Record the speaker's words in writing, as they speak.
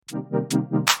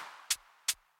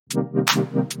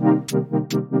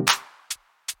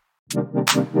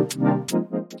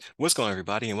What's going on,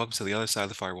 everybody, and welcome to the Other Side of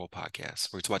the Firewall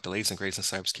podcast, where we talk about the latest and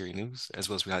greatest in cybersecurity news, as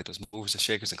well as we highlight those movers and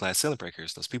shakers and glass ceiling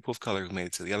breakers, those people of color who made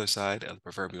it to the other side of the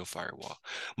proverbial firewall.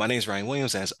 My name is Ryan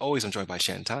Williams, and as always, I'm joined by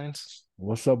Shannon Tynes.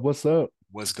 What's up? What's up?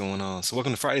 What's going on? So,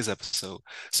 welcome to Friday's episode.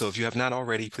 So, if you have not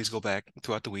already, please go back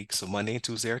throughout the week. So, Monday and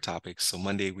Tuesday are topics. So,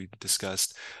 Monday we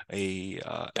discussed a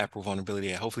Apple vulnerability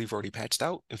that hopefully you've already patched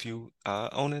out. If you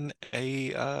own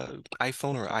a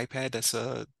iPhone or iPad that's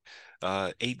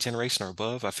 8th generation or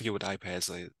above. I forget what iPads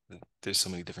like. There's so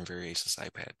many different variations of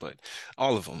iPad, but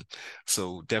all of them.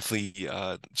 So definitely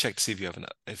check to see if you have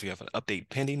an update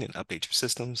pending and update your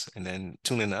systems, and then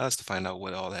tune in to us to find out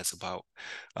what all that's about.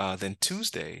 Then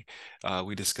Tuesday,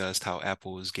 we discussed how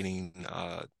Apple is getting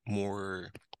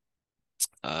more.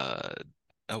 Uh,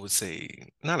 I would say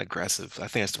not aggressive. I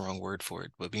think that's the wrong word for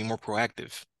it, but being more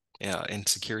proactive in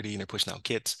security, and they're pushing out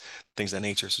kits, things of that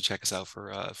nature. So check us out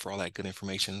for all that good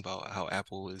information about how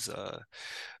Apple is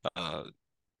uh,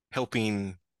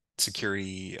 helping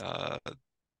security,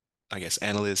 I guess,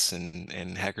 analysts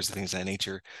and hackers and things of that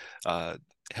nature uh,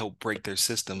 help break their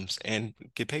systems and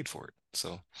get paid for it.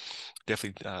 So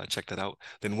definitely check that out.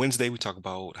 Then Wednesday we talk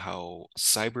about how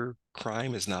cyber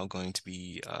crime is now going to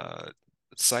be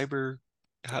cyber.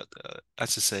 I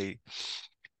should say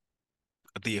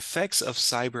the effects of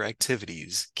cyber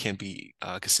activities can be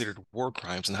considered war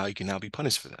crimes and how you can now be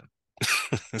punished for them.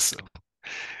 So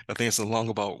I think it's a long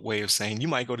about way of saying you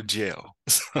might go to jail.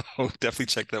 So definitely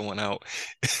check that one out.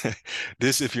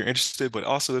 This if you're interested, but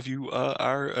also if you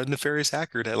are a nefarious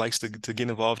hacker that likes to get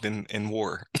involved in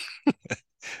war,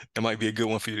 it might be a good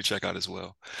one for you to check out as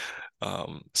well.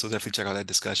 So definitely check out that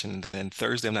discussion. And then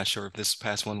Thursday, I'm not sure if this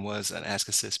past one was an Ask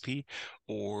a CSP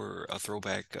or a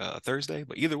throwback Thursday,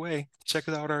 but either way, check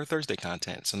out our Thursday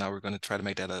content. So now we're going to try to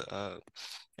make that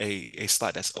a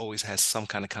slot that's always has some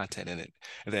kind of content in it.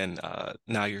 And then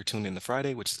now you're tuned in to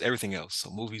Friday, which is everything else. So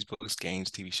movies, books,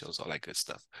 games, TV shows, all that good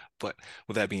stuff. But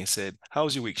with that being said, how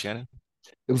was your week, Shannon?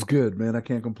 It was good, man. I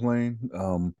can't complain.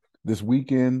 This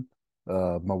weekend,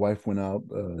 my wife went out.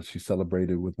 She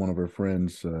celebrated with one of her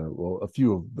friends. Well, a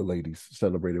few of the ladies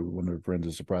celebrated with one of her friends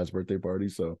a surprise birthday party.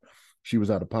 So she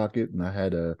was out of pocket, and I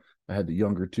had the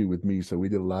younger two with me. So we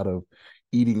did a lot of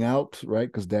eating out, right?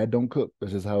 Because dad don't cook.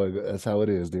 That's how it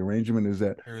is. The arrangement is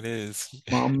that There it is.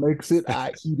 mom makes it,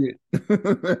 I eat it.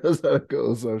 That's how it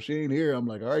goes. So if she ain't here, I'm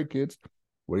like, all right, kids,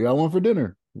 what do y'all want for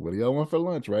dinner? What do y'all want for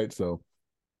lunch? Right. So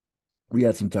we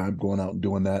had some time going out and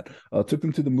doing that. Took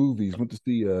them to the movies. Went to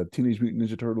see Teenage Mutant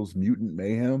Ninja Turtles: Mutant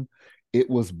Mayhem. It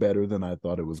was better than I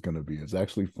thought it was going to be. It's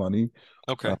actually funny.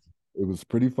 Uh, Okay. it was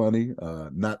pretty funny.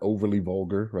 Not overly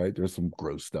vulgar, right? There's some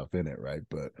gross stuff in it, right?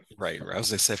 But Right, right. I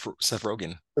was like Seth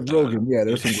Rogen. Rogen, yeah, Yeah.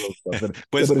 there's some gross stuff in it.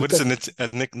 But Yeah, but it's a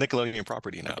Nickelodeon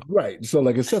property now. right. So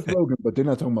like it's Seth Rogen, but they're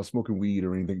not talking about smoking weed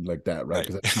or anything like that, right? Right.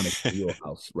 Because that's kind of your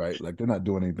wheelhouse, right? Like they're not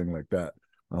doing anything like that.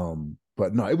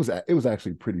 But no, it was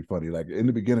actually pretty funny. Like in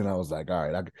the beginning, I was like, all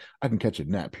right, I can catch a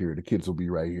nap here. The kids will be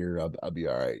right here. I'll be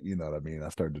all right. You know what I mean? I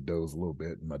started to doze a little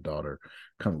bit, and my daughter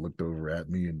kind of looked over at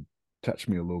me and touched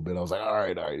me a little bit. I was like, all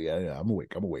right, yeah, yeah, I'm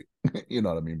awake. I'm awake. You know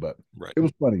what I mean? But Right. it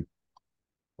was funny.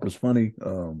 It was funny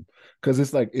because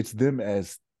it's like it's them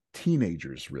as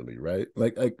teenagers, really, right?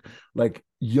 Like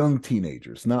young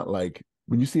teenagers, not like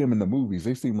when you see them in the movies,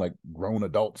 they seem like grown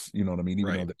adults. You know what I mean?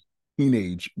 Even though Right. they're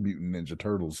teenage mutant ninja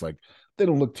turtles, like they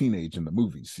don't look teenage in the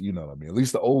movies. You know what I mean? At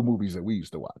least the old movies that we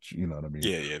used to watch. You know what I mean?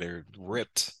 Yeah, yeah, they're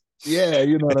ripped. Yeah,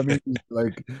 you know what I mean.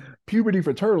 Like puberty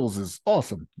for turtles is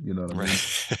awesome. You know what I mean?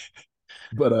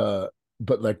 Right.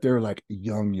 But like they're like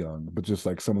young, but just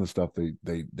like some of the stuff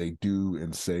they do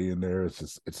and say in there,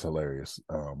 it's hilarious.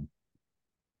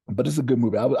 But it's a good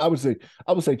movie. I would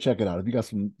say check it out if you got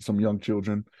some young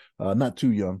children, not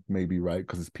too young, maybe, right?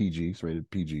 Because it's PG, it's rated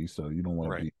PG, so you don't want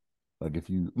to Right. be like if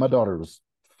you. My daughter was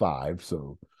 5,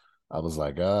 so I was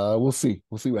like, we'll see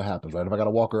what happens, right? If I gotta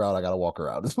walk her out, I gotta walk her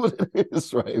out. That's what it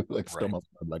is, right? Like Right.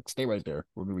 like stay right there.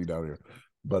 We're gonna be down here.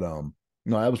 But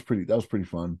no, that was pretty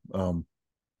fun.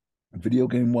 Video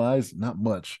game wise, not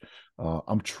much.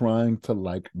 I'm trying to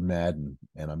like Madden,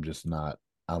 and I'm just not.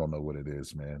 I don't know what it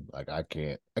is, man. Like I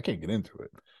can't get into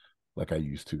it like I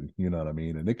used to. You know what I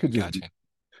mean? And it could just be. Gotcha.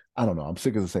 I don't know. I'm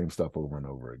sick of the same stuff over and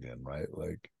over again, right?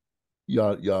 Like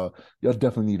y'all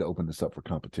definitely need to open this up for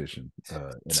competition.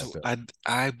 So NFL.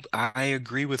 I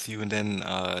agree with you. And then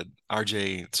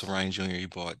RJ, so Ryan Jr., he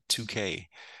bought 2K,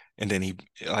 and then he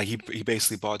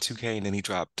basically bought 2K, and then he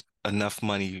dropped enough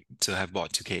money to have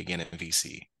bought 2K again in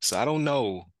VC. So I don't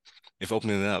know if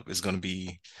opening it up is going to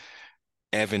be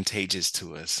advantageous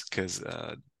to us because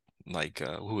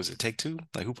who is it? Take Two?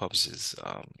 Like who publishes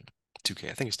 2K.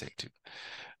 I think it's Take-Two.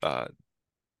 Uh,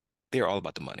 they are all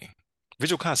about the money.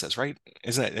 Visual Concepts, right?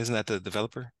 Isn't that the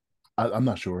developer? I'm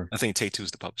not sure. I think Take-Two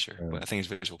is the publisher, Uh, but I think it's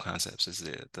Visual Concepts is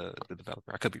the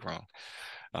developer. I could be wrong.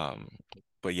 Um,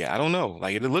 but yeah, I don't know.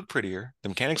 Like it'll look prettier. The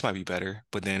mechanics might be better,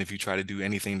 but then if you try to do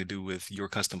anything to do with your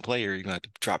custom player, you're gonna have to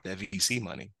drop that VC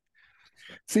money.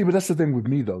 See, but that's the thing with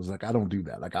me though, is like I don't do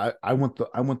that. Like I want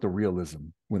the realism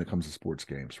when it comes to sports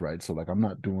games, right? So like I'm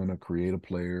not doing a creative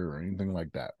player or anything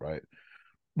like that, right?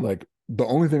 Like the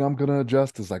only thing I'm gonna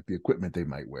adjust is like the equipment they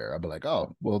might wear. I'll be like,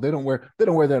 oh, well, they don't wear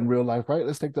that in real life, right?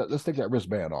 Let's take that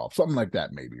wristband off, something like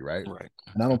that, maybe, right? Right.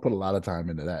 And I don't put a lot of time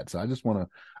into that. So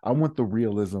I want the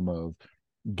realism of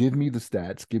give me the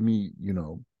stats, give me,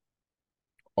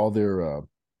 all their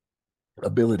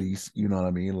abilities, you know what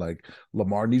I mean? Like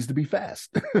Lamar needs to be fast.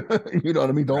 You know what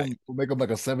I mean? Right. Don't make him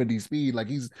like a 70 speed, like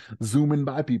he's zooming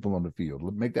by people on the field.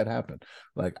 Make that happen.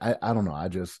 Like I don't know.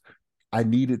 I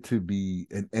need it to be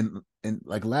and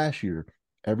like last year,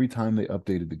 every time they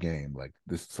updated the game, like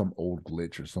this some old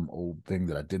glitch or some old thing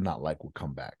that I did not like would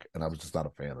come back. And I was just not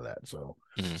a fan of that. So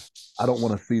Mhm. I don't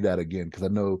want to see that again because I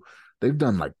know they've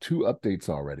done like 2 updates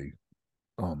already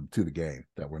to the game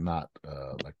that were not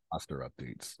like roster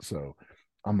updates. So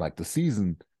I'm like the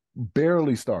season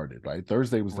barely started, right?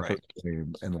 Thursday was the Right. first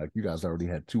game, and like you guys already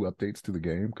had 2 updates to the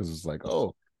game because it's like,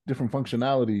 oh, different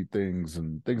functionality things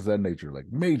and things of that nature, like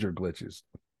major glitches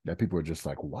that people are just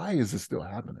like, why is this still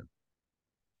happening?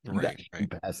 You got Right. to be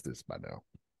Right. past this by now.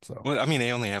 So, Well, I mean,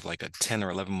 they only have like a 10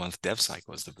 or 11 month dev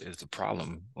cycle is the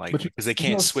problem. Like but because they you know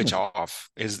can't what's switch funny?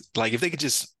 off. Is like if they could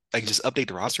just update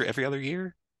the roster every other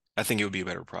year, I think it would be a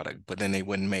better product. But then they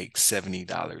wouldn't make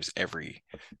 $70 every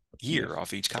Yeah. year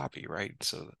off each copy, right?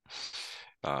 So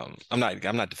I'm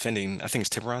not defending. I think it's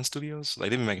Tiburon Studios. Like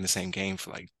they've been making the same game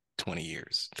for like 20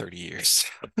 years, 30 years.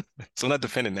 So I'm not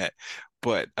defending that.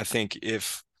 But I think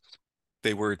if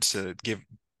they were to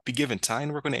be given time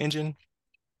to work on the engine,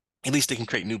 at least they can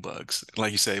create new bugs.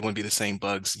 Like you said, it wouldn't be the same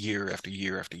bugs year after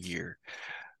year after year.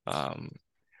 Um,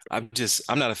 I'm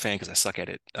not a fan because I suck at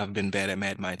it. I've been bad at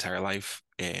Madden my entire life.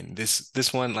 And this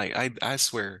one, like I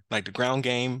swear, like the ground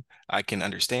game, I can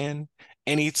understand.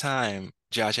 Anytime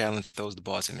Josh Allen throws the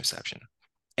ball, it's interception.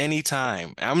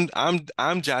 Anytime.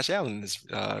 I'm Josh Allen in this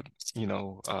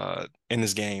in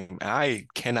this game. I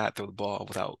cannot throw the ball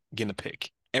without getting a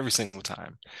pick every single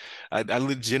time. I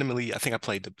legitimately I think I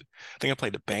played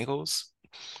the Bengals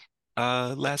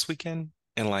last weekend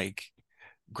and like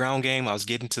ground game, I was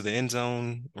getting to the end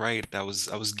zone, right? I was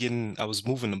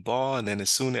moving the ball, and then I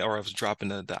was dropping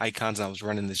the icons and I was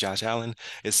running to Josh Allen.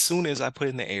 As soon as I put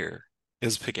it in the air, it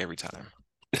was a pick every time.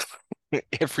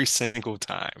 Every single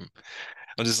time.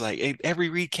 I'm just like, every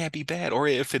read can't be bad. Or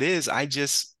if it is, I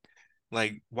just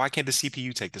like, why can't the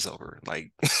CPU take this over?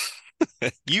 Like,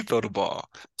 you throw the ball.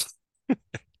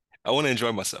 I want to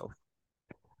enjoy myself.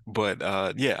 But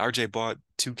yeah, RJ bought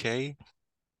 2K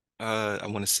I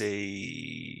want to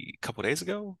say a couple days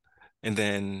ago, and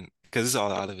then because it's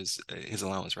all out of his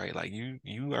allowance, right? Like you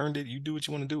earned it, you do what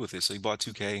you want to do with it. So he bought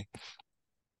 2K,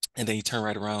 and then he turned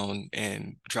right around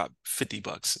and dropped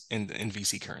 $50 in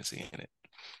VC currency in it.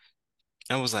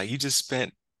 I was like, you just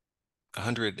spent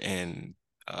 100 and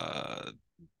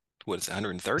what is it,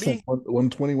 It's like 130?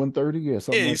 120, 130, yeah, Yeah,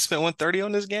 something you like spent 130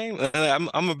 on this game.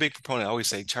 I'm a big proponent. I always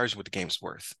say charge what the game's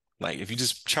worth. Like if you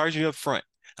just charge me up front,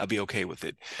 I'll be okay with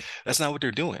it. That's not what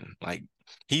they're doing. Like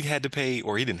he had to pay,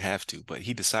 or he didn't have to, but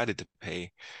he decided to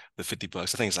pay the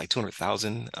 $50. I think it's like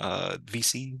 200,000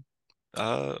 VC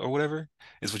or whatever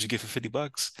is what you get for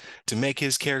 $50 to make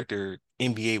his character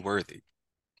NBA worthy.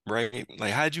 Right?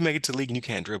 Like, how did you make it to the league and you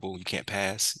can't dribble, you can't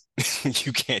pass,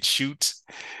 you can't shoot?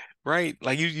 Right?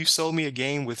 Like you sold me a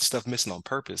game with stuff missing on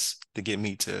purpose to get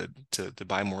me to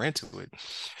buy more into it.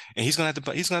 And he's gonna have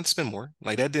to spend more.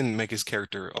 Like that didn't make his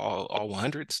character all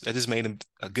 100s. That just made him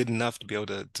good enough to be able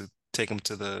to take him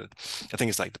to I think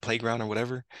it's like the playground or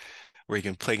whatever, where he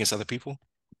can play against other people.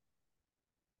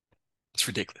 It's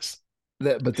ridiculous.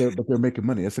 that, but they're making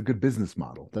money. That's a good business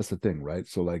model. That's the thing, right?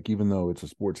 So like even though it's a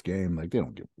sports game, like they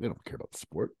don't care about the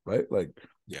sport, right? Like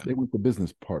Yeah. they want the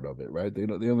business part of it, right? They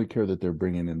only care that they're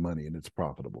bringing in money and it's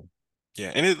profitable.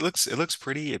 Yeah. And it looks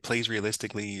pretty. It plays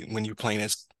realistically when you're playing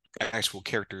as actual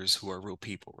characters who are real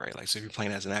people, right? Like so if you're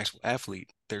playing as an actual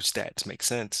athlete, their stats make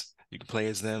sense. You can play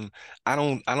as them. I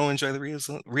don't enjoy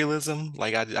the realism.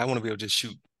 Like I want to be able to just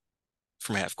shoot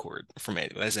from half court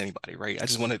as anybody, right?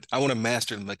 I want to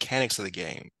master the mechanics of the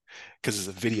game because it's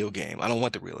a video game. I don't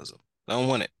want the realism. I don't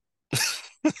want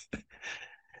it.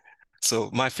 So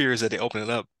my fear is that they open it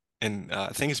up and I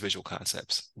think it's Visual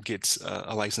Concepts gets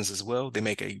a license as well. They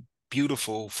make a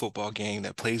beautiful football game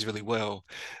that plays really well,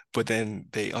 but then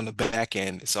they on the back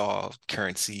end it's all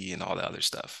currency and all the other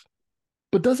stuff.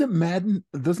 But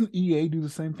doesn't EA do the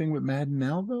same thing with Madden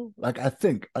now though? Like I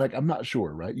think, like I'm not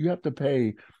sure, right? You have to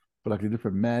pay for like the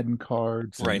different Madden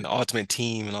cards Right, and and the Ultimate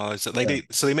Team and all that stuff. Like yeah,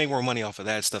 they make more money off of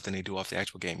that stuff than they do off the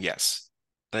actual game. Yes.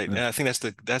 Like, yeah. and I think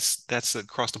that's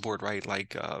across the board, right?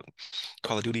 Like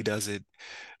Call of Duty does it,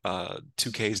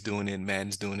 2K's doing it,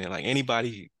 Madden's doing it. Like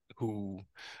anybody who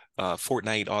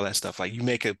Fortnite, all that stuff. Like you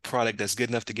make a product that's good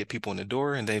enough to get people in the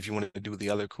door, and then if you want to do the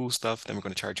other cool stuff, then we're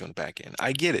going to charge you on the back end.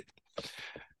 I get it.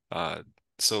 Uh,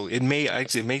 so it may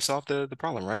solve the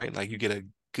problem, right? Like you get a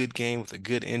good game with a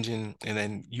good engine, and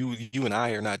then you and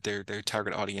I are not their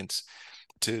target audience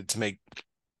to make.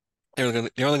 They're only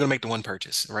gonna make the one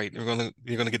purchase, right? You're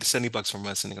gonna get the $70 from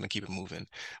us, and they're gonna keep it moving.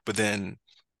 But then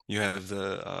you have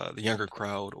the younger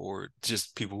crowd, or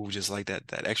just people who just like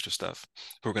that extra stuff,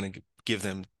 who are gonna give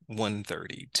them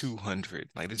 130, 200.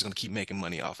 Like they're just gonna keep making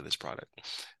money off of this product.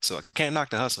 So I can't knock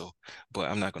the hustle, but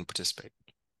I'm not gonna participate.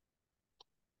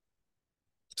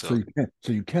 So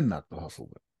So you can knock the hustle.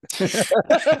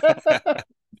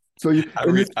 So you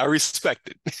I respect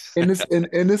it. in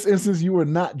this instance, you are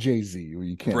not Jay-Z, or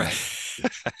you cannot. Right.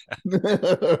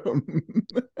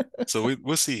 So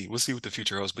we'll see what the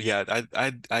future holds. But yeah,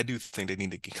 I do think they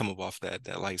need to come up off that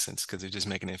license because they're just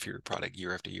making an inferior product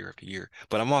year after year after year.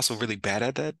 But I'm also really bad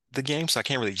at the game, so I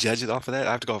can't really judge it off of that.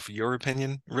 I have to go off of your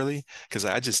opinion, really, because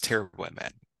I just terrible at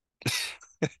Madden.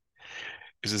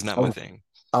 It's just not I my was thing.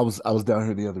 I was down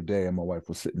here the other day, and my wife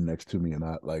was sitting next to me, and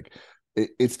I like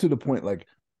it's to the point like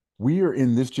we are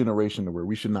in this generation where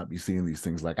we should not be seeing these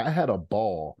things. Like I had a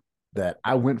ball that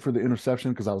I went for the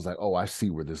interception because I was like, oh, I see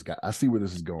where this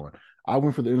is going. I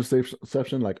went for the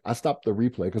interception, like I stopped the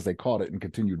replay because they caught it and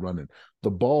continued running. The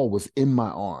ball was in my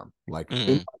arm, like in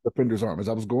Mm, my defender's arm. As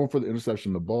I was going for the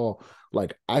interception, the ball,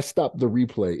 like I stopped the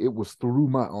replay, it was through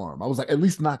my arm. I was like, at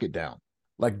least knock it down.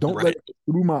 Like, don't let right, it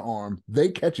go through my arm. They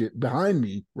catch it behind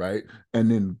me, right?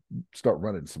 And then start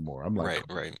running some more. I'm like,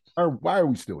 right. why are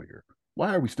we still here?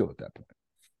 Why are we still at that point?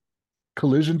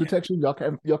 Collision Yeah. detection? Y'all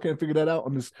can't figure that out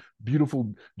on this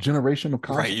beautiful generation of Right,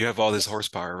 console? you have all this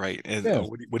horsepower, right? And Yeah,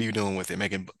 what are you doing with it?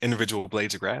 Making individual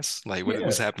blades of grass? Like yeah,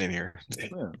 what's happening here?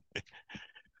 yeah.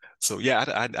 So yeah,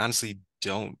 I honestly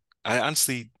don't. I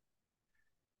honestly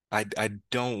I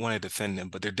don't want to defend them,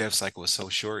 but their dev cycle is so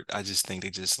short. I just think they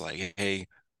just like, hey,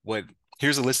 what?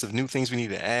 Here's a list of new things we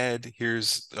need to add.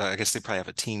 Here's, I guess they probably have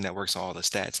a team that works on all the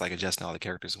stats, like adjusting all the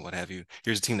characters and what have you.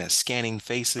 Here's a team that's scanning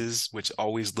faces, which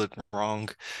always look wrong.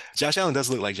 Josh Allen does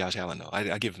look like Josh Allen, though.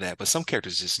 I give him that. But some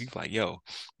characters just, you like, yo,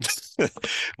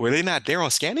 were they not there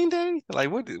on scanning day? Like,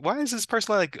 what? Why is this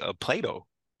person like a Play-Doh?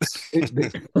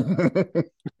 They,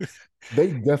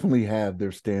 they definitely have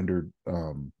their standard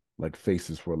like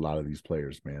faces for a lot of these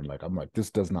players, man. Like I'm like, this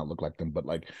does not look like them, but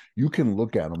like you can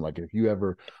look at them like if you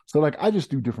ever so like I just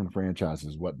do different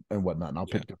franchises, what and whatnot, and I'll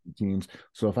Yeah. pick different teams.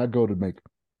 So if I go to make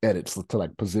edits to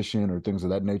like position or things of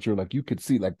that nature, like you could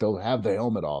see like they'll have the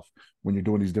helmet off when you're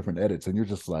doing these different edits, and you're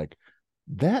just like,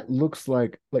 that looks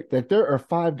like there are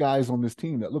five guys on this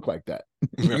team that look like that.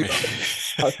 You Right.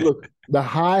 know, look, the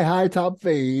high top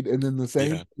fade, and then the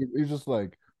same. Yeah. It's just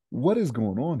like, what is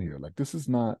going on here? Like, this is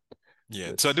not.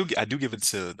 Yeah, so I do give it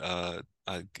to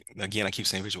again I keep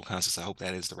saying Visual Concepts. I hope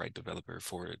that is the right developer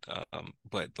for it.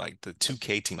 But like the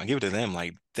 2K team, I give it to them.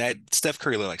 Like that Steph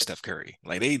Curry look like Steph Curry.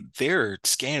 Like their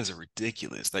scans are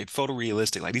ridiculous. Like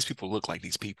photorealistic. Like these people look like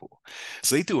these people.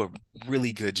 So they do a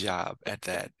really good job at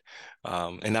that.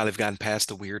 And now they've gotten past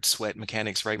the weird sweat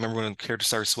mechanics, right? Remember when characters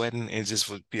start sweating and it just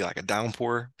would be like a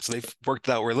downpour? So they've worked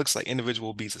it out where it looks like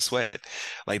individual beads of sweat.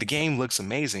 Like the game looks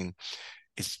amazing.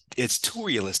 It's too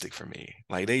realistic for me.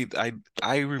 Like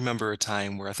I remember a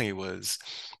time where I think it was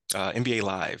NBA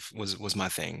Live was my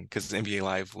thing because NBA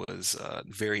Live was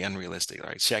very unrealistic.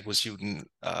 Right, Shaq was shooting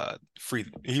free.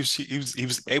 He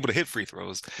was able to hit free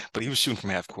throws, but he was shooting from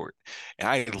half court, and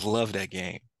I love that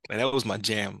game. Like that was my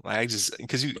jam. Like I just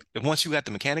because you once you got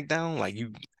the mechanic down, like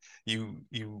you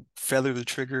feather the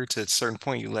trigger to a certain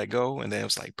point, you let go, and then it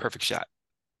was like perfect shot.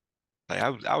 Like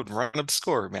I would run up the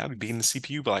score, man. I'd be beating the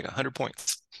CPU by like 100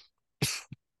 points.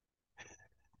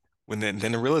 When then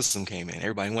the realism came in.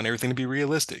 Everybody wanted everything to be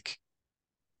realistic.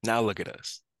 Now look at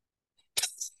us.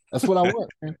 That's what I want,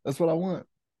 man. That's what I want.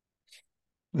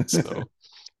 So,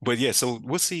 but yeah, so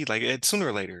we'll see. Like sooner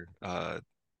or later,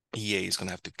 EA is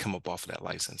gonna have to come up off of that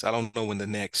license. I don't know when the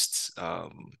next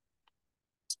contract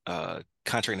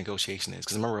negotiation is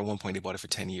because remember at one point they bought it for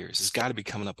 10 years. It's got to be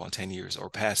coming up on 10 years or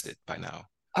past it by now.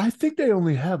 I think they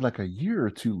only have like a year or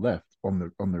two left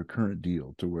on their current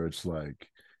deal, to where it's like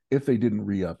if they didn't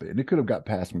re-up it. And it could have got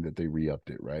past me that they re-upped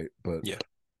it, right? But Yeah.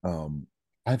 um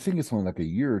I think it's only like a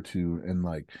year or two. And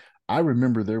like I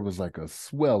remember there was like a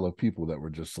swell of people that were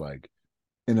just like,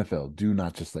 NFL, do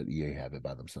not just let EA have it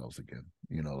by themselves again.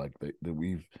 You know, like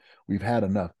we've had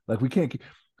enough. Like we can't keep,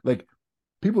 like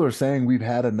people are saying we've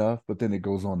had enough, but then it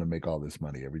goes on to make all this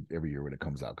money every year when it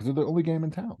comes out because they're the only game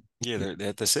in town. Yeah,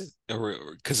 that's it.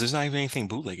 Or because there's not even anything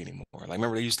bootleg anymore. Like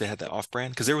remember they used to have that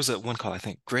off-brand because there was a one called I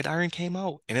think Gridiron came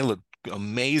out and it looked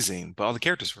amazing, but all the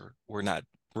characters were not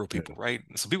real people, Yeah, right?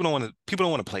 So people don't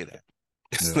want to play that.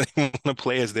 yeah. They want to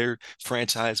play as their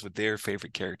franchise with their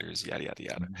favorite characters, yada yada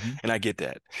yada. Mm-hmm. And I get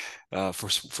that for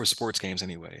sports games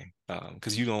anyway,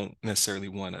 because you don't necessarily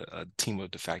want a team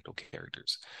of de facto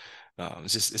characters.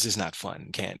 It's just not fun.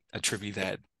 Can't attribute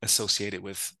that associated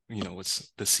with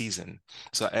it's the season.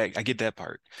 So I get that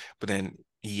part, but then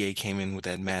EA came in with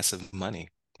that massive money,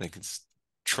 like it's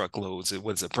truckloads. It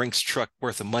was a Brinks truck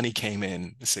worth of money came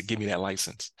in. It said, "Give me that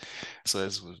license." So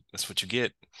that's what you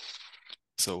get.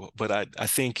 So, but I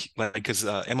think like because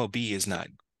MLB is not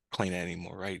playing that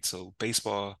anymore, right? So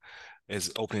baseball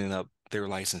is opening up their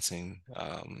licensing.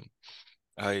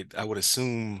 I would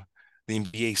assume the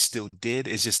NBA still did.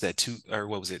 It's just that two or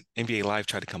what was it? NBA Live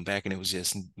tried to come back and it was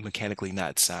just mechanically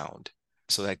not sound.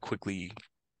 So that quickly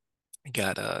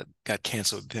got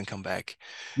canceled, didn't come back.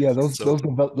 Yeah, So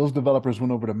those developers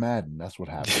went over to Madden. That's what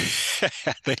happened.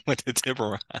 they went to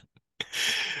Tiburon.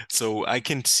 So I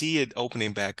can see it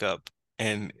opening back up.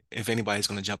 And if anybody's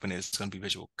going to jump in, it's going to be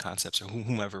Visual Concepts or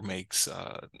whomever makes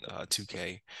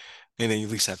 2K. And then you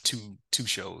at least have two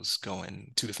shows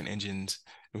going, two different engines,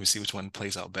 and we see which one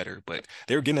plays out better. But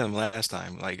they were getting them last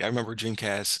time. Like I remember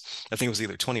Dreamcast, I think it was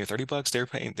either 20 or 30 bucks. They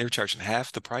were charging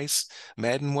half the price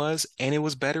Madden was, and it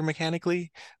was better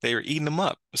mechanically. They were eating them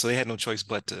up. So they had no choice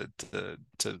but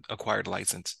to acquire the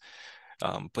license.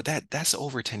 But that's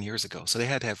over 10 years ago. So they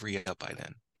had to have re-up by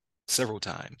then several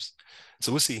times.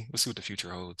 So we'll see what the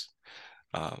future holds.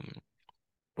 Um,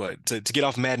 but to get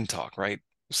off Madden talk, right?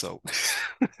 So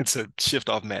it's a shift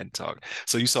off Madden talk.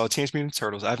 So you saw Teenage Mutant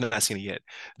Turtles. I've not seen it yet.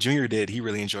 Junior did. He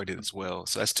really enjoyed it as well.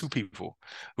 So that's two people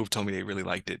who've told me they really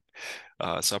liked it.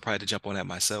 So I probably had to jump on that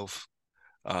myself.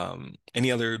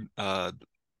 Any other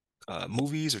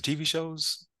movies or TV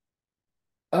shows?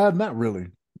 Not really.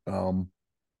 Um,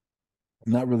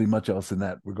 Not really much else in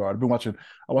that regard. I watched a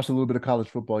little bit of college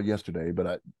football yesterday, but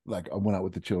I went out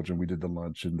with the children. We did the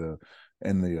lunch and the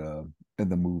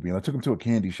movie, and I took them to a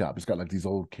candy shop. It's got like these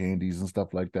old candies and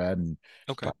stuff like that, and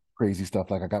Okay. crazy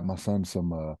stuff. Like I got my son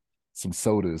some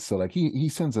sodas. So like he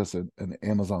sends us an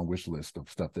Amazon wish list of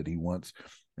stuff that he wants,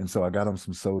 and so I got him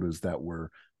some sodas that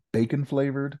were bacon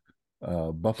flavored,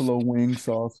 buffalo wing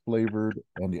sauce flavored,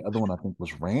 and the other one I think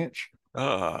was ranch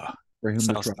Uh, for him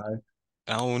to sounds. try.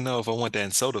 I don't know if I want that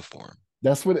in soda form.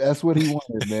 That's what he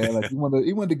wanted, man. Like he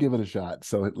wanted to give it a shot.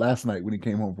 So last night when he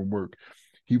came home from work,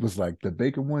 he was like the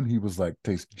bacon one. He was like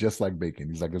tastes just like bacon.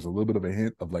 He's like there's a little bit of a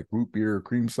hint of like root beer or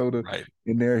cream soda Right.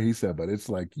 in there. He said, but it's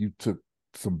like you took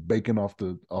some bacon off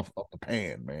the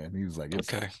pan, man. He was like, it's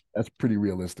Okay. that's pretty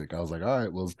realistic. I was like, all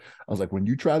right, well, I was like, when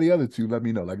you try the other two, let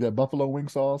me know. Like that buffalo wing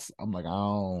sauce, I'm like, I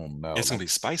don't know. It's gonna Like be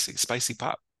spicy, spicy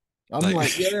pop. I'm Like,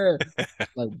 like, yeah,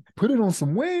 like put it on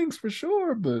some wings for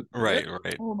sure, but yeah, right, I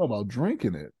right. don't know about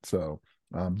drinking it. So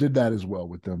did that as well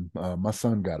with them.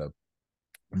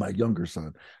 My younger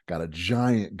son got a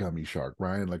giant gummy shark,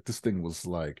 Ryan. Like this thing was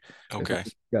like, if I Okay.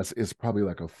 guess it's probably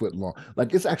like a foot long.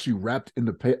 Like it's actually wrapped in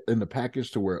the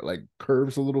package to where it like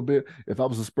curves a little bit. If I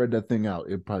was to spread that thing out,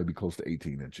 it'd probably be close to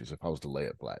 18 inches if I was to lay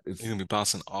it flat. You're It's gonna be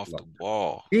bouncing off like, the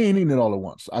wall. he ain't eating it all at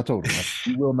once. I told him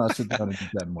you will not sit down and eat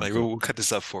that in one Like sitting. we'll cut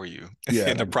this up for you Yeah,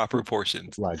 in the proper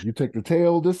portions. like you take the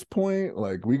tail this point,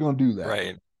 like we gonna do that.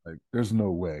 Right. Like there's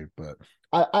no way. But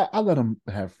I let them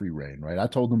have free reign, right? I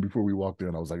told them before we walked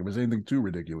in, I was like, if there's anything too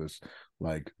ridiculous,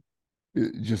 like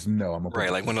just no, I'm gonna put Right.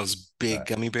 the Like one of those big back.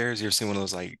 gummy bears. You ever seen one of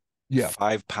those like Yeah.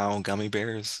 5 pound gummy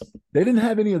bears? They didn't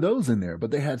have any of those in there,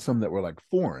 but they had some that were like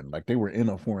foreign, like they were in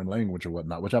a foreign language or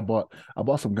whatnot, which I bought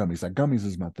some gummies. Like gummies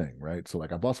is my thing, right? So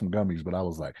like I bought some gummies, but I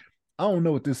was like, I don't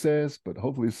know what this says, but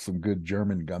hopefully it's some good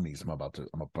German gummies I'm about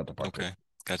to partake. Okay.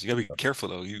 Gotcha. You gotta be careful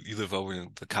though. You live over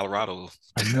in the Colorado.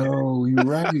 I know, you're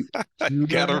right. You You're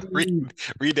gotta right.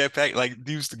 read that pack. Like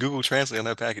use the Google Translate on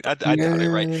that package. I doubt it,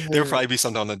 right? There'll Yeah. probably be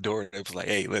something on the door that was like,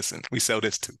 "Hey, listen, we sell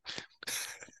this too."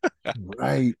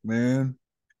 Right, man.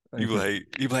 You Like,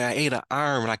 like you like I ate an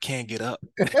arm and I can't get up.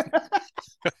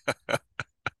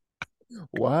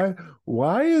 why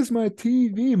why is my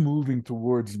TV moving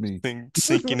towards me? Thing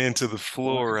sinking into the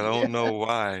Like, floor. I yeah. don't know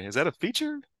why. Is that a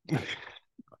feature?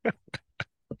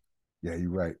 Yeah,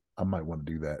 you're right. I might want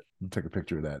to do that. Take a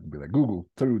picture of that and be like, Google,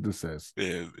 tell me what this says.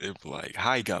 It like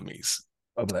hi gummies.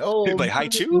 I'll be like, oh, Like hi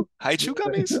chew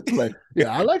gummies. like,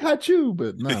 yeah, I like hot chew,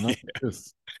 but no, not Yeah,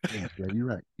 this. Yeah, yeah, you're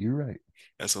right. You're right.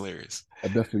 that's hilarious. I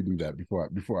definitely do that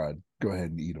before I go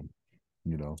ahead and eat them.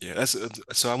 You know. Yeah, that's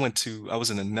so I was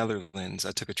in the Netherlands.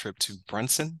 I took a trip to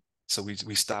Brunson. So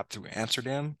we stopped through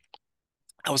Amsterdam.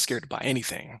 I was scared to buy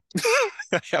anything.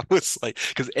 I was like,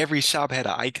 because every shop had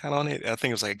an icon on it. I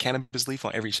think it was like a cannabis leaf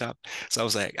on every shop. So I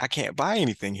was like, I can't buy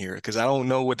anything here because I don't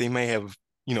know what they may have,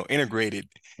 integrated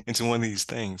into one of these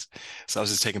things. So I was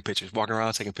just taking pictures, walking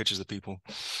around, taking pictures of people.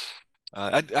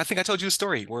 I think I told you a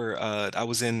story where I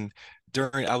was in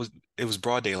during I was it was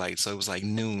broad daylight, so it was like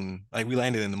noon. Like we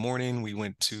landed in the morning. We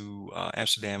went to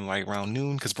Amsterdam like around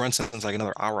noon because Brunson's like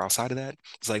another hour outside of that.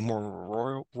 It's like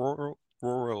more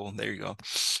rural. There you go.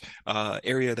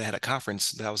 Area that had a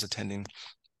conference that I was attending.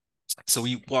 So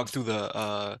we walked through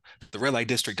the red light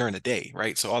district during the day,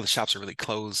 right? So all the shops are really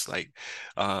closed, like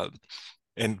uh,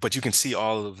 but you can see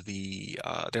all of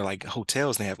they're like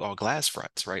hotels and they have all glass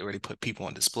fronts, right? Where they put people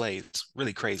on display. It's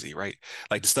really crazy, right?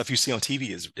 Like the stuff you see on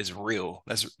TV is real.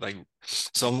 That's like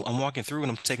so I'm walking through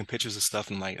and I'm taking pictures of stuff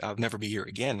and like I'll never be here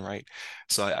again, right?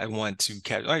 So I want to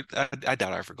capture I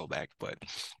doubt I ever go back, but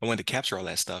I wanted to capture all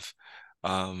that stuff.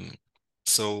 Um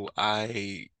so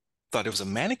I thought there was a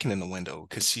mannequin in the window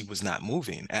because she was not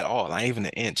moving at all, not even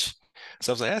an inch.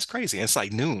 So I was like, that's crazy. And it's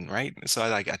like noon, right? So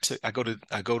I go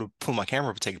to pull my camera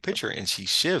up to take a picture and she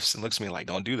shifts and looks at me like,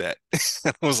 don't do that.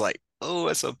 I was like, oh,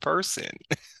 it's a person.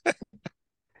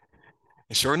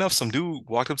 And sure enough, some dude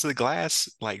walked up to the glass,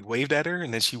 like waved at her,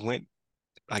 and then she went,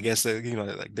 I guess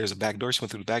like there's a back door. She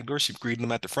went through the back door. She greeted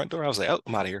him at the front door. I was like, oh,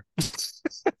 I'm out of here.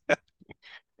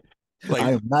 Like,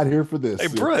 I am not here for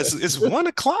like, this. bro, it's 1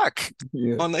 o'clock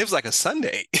Yeah. on it was like a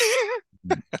Sunday.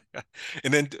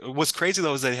 And then what's crazy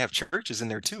though is they have churches in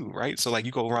there too, right? So like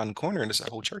you go around the corner and there's a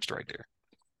whole church right there.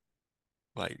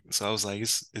 Like, so I was like,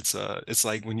 it's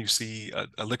like when you see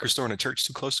a liquor store and a church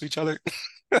too close to each other.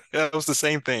 That was the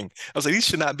same thing. I was like, these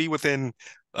should not be within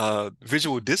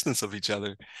visual distance of each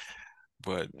other.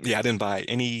 But yeah, I didn't buy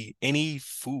any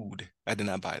food. I did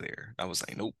not buy there. I was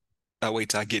like, nope. I'll wait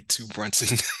till I get to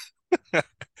Brunson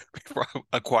before I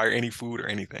acquire any food or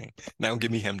anything. Now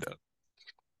get me hemmed up.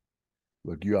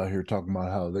 Look, you out here talking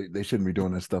about how they shouldn't be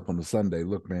doing that stuff on the Sunday.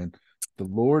 Look, man, the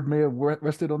Lord may have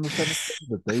rested on the seventh day,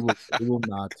 but they will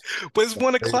not. But it's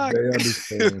 1 o'clock. They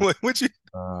understand. What you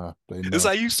They It's know.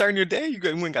 like you starting your day. You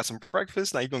went and got some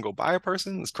breakfast. Now you're gonna go buy a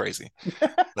person. It's crazy.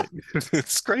 Like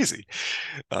it's crazy.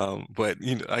 But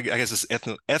I guess it's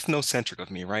ethnocentric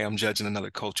of me, right? I'm judging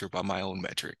another culture by my own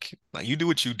metric. Like you do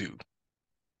what you do.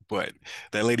 But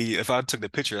that lady, if I took the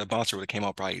picture, that bouncer would have came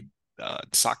out probably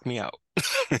socked me out.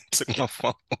 Took my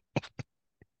phone.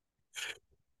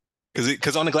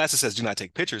 Because on the glass it says do not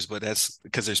take pictures, but that's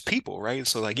because there's people, right?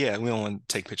 So like, yeah, we don't want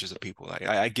to take pictures of people. Like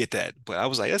I get that, but I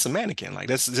was like, that's a mannequin. Like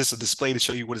that's just a display to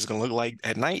show you what it's gonna look like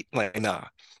at night. Like, nah,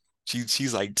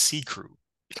 she's like sea crew.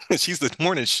 She's the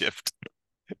morning shift.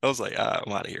 I was like,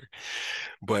 I'm out of here.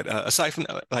 But aside from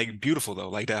like beautiful though,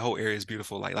 like that whole area is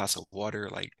beautiful. Like lots of water.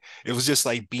 Like it was just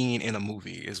like being in a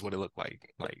movie is what it looked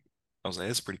like. Like I was like,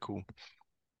 it's pretty cool.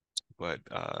 But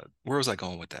where was I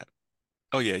going with that?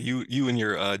 Oh yeah, you and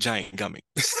your giant gummy.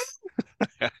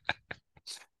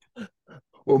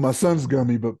 Well, my son's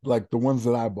gummy, but like the ones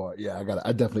that I bought, yeah,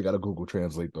 I definitely got to Google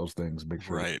Translate those things, make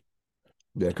sure. Right,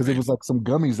 Yeah, because it right. was like some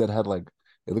gummies that had like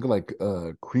it looked like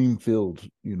cream filled,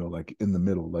 like in the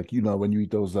middle, like when you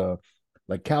eat those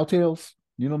like cowtails,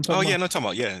 you know what I'm Oh talking yeah, about? no, I'm talking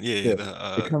about yeah. Yeah,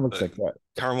 it kind of looks The like that.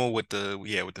 caramel with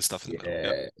the stuff in the middle.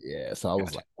 Yep, Yeah, yeah. So I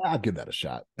was gotcha. like, I'll give that a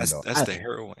shot. That's the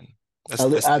heroin. I,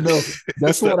 That's I know it's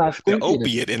that's what I the think it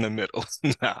is. opiate in the middle.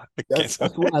 Nah, I can't.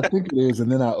 That's what I think it is,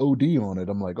 and then I OD on it.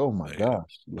 I'm like, oh my Yeah,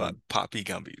 gosh, like poppy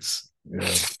gummies.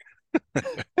 yeah.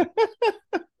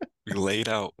 We laid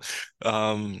out.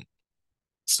 Um,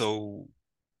 so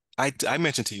I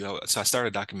mentioned to you, so I started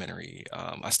a documentary.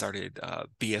 I started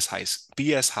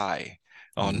BS High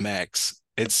on Mhm. Max.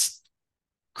 It's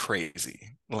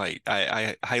crazy. Like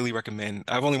I highly recommend.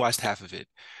 I've only watched half of it,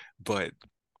 but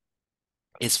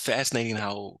it's fascinating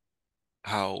how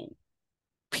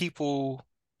people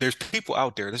there's people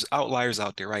out there, there's outliers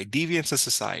out there, right? Deviants in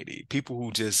society, people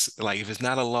who just like if it's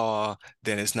not a law,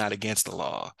 then it's not against the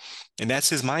law. And that's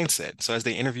his mindset. So as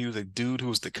they interview the dude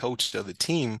who's the coach of the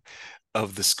team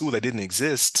of the school that didn't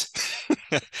exist,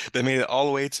 that made it all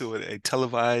the way to a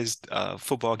televised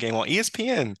football game on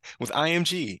ESPN with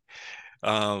IMG.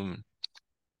 Um,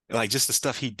 like just the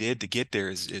stuff he did to get there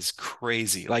is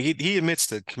crazy. Like he admits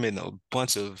to committing a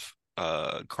bunch of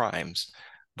crimes,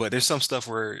 But there's some stuff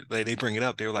where they bring it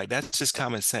up. They're like, that's just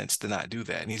common sense to not do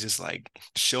that. And he's just like,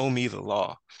 show me the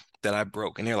law that I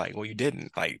broke. And they're like, well, you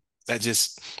didn't. Like that's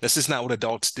just not what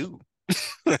adults do.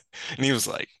 And he was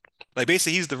like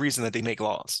basically he's the reason that they make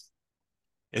laws.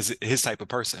 Is his type of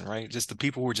person, right? Just the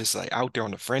people who are just like out there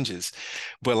on the fringes.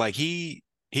 But like he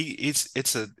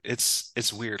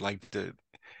it's weird. Like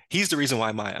he's the reason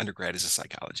why my undergrad is in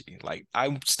psychology. Like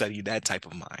I study that type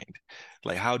of mind.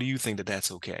 Like how do you think that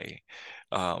that's okay?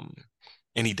 Um,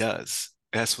 and he does.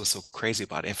 That's what's so crazy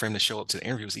about it. And for him to show up to the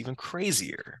interview was even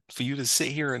crazier. For you to sit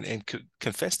here and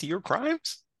confess to your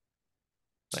crimes,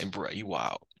 like, bro, you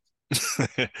wild.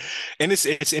 And it's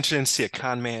interesting to see a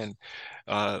con man,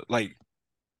 like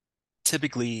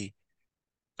typically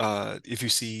if you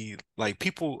see like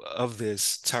people of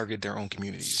this target their own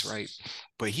communities, right?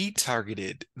 But he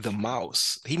targeted the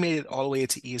mouse. He made it all the way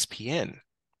to ESPN.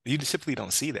 You typically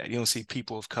don't see that. You don't see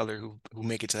people of color who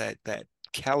make it to that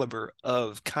caliber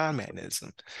of con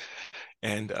manism.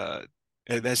 And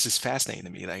that's just fascinating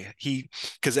to me. Like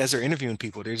because as they're interviewing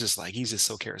people, they're just like, he's just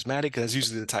so charismatic. Because that's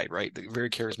usually the type, right? The very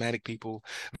charismatic people,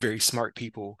 very smart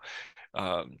people.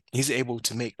 He's able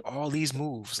to make all these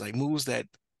moves, like moves that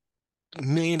 $1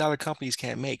 million companies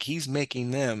can't make. He's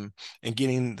making them and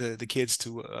getting the kids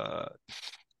to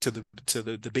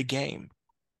the big game.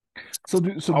 So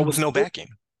do so All do with the no backing.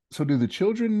 so do the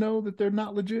children know that they're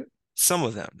not legit? Some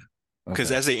of them, because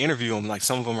Okay. as they interview them, like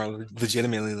some of them are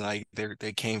legitimately like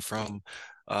they came from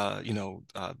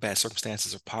bad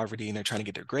circumstances or poverty, and they're trying to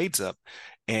get their grades up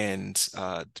and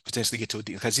potentially get to a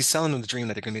D, because he's selling them the dream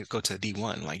that they're going to go to a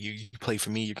D1. Like you play for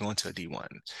me, you're going to a D1.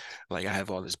 Like I have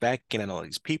all this backing and all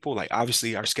these people. Like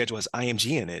obviously our schedule has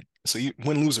IMG in it, so you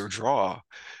win, lose or draw,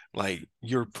 like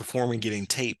you're performing, getting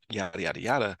tape, yada yada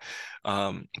yada.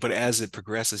 But as it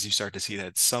progresses, you start to see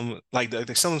that some of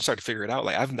them start to figure it out.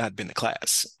 Like I've not been to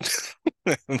class.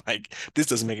 Like this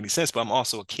doesn't make any sense, but I'm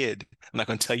also a kid. I'm not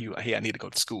going to tell you, hey, I need to go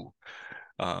to school.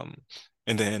 Um,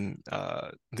 and then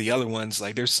the other ones,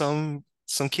 like there's some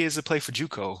kids that play for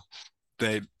JUCO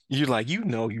that you're like,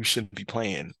 you shouldn't be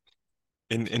playing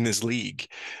in this league.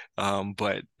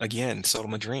 But again, sold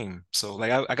them a dream. So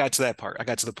like I got to that part. I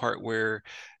got to the part where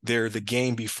they're the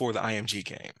game before the IMG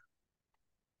game.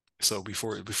 So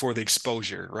before the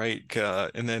exposure, right?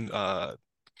 And then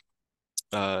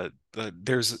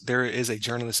there is a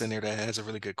journalist in there that has a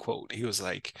really good quote. He was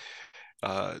like,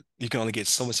 you can only get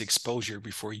so much exposure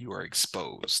before you are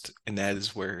exposed. And that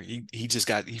is where he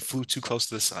flew too close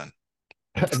to the sun.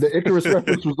 The Icarus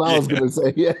reference was I Yeah, was gonna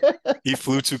say. Yeah. he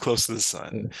flew too close to the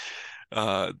sun.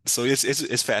 So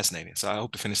it's fascinating. So I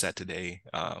hope to finish that today.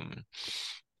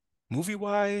 Movie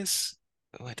wise,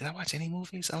 like, did I watch any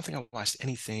movies? I don't think I watched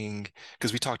anything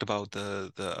because we talked about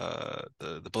the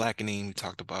blackening. We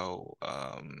talked about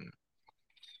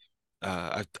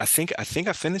I think I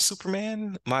finished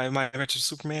Superman, my Adventure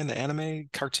Superman, the anime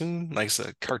cartoon. Like it's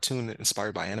a cartoon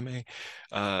inspired by anime.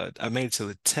 I made it to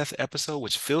the 10th episode,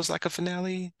 which feels like a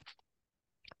finale,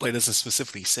 but it doesn't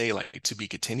specifically say like to be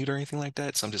continued or anything like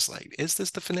that. So I'm just like, is this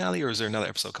the finale or is there another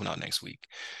episode coming out next week?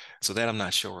 So that I'm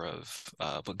not sure of.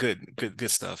 But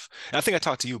good stuff. And I think I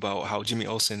talked to you about how Jimmy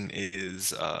Olsen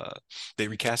is they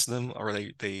recast them, or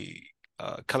they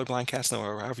colorblind cast them,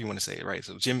 or however you want to say it, right?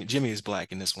 So Jimmy is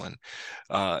black in this one.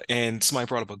 And somebody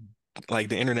brought up like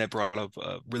the internet brought up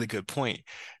a really good point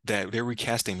that they're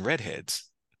recasting redheads.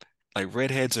 Like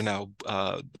redheads are now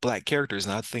black characters,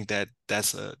 and I think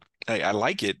I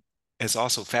like it. It's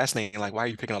also fascinating. Like, why are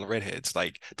you picking all the redheads?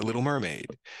 Like the Little Mermaid,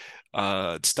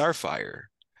 Starfire,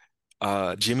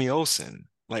 Jimmy Olsen,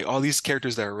 like all these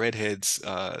characters that are redheads,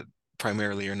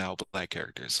 primarily are now black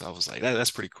characters. So I was like,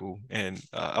 that's pretty cool. And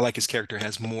I like his character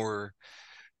has more,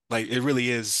 like it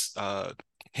really is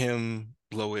him,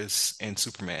 Lois, and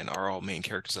Superman are all main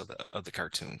characters of the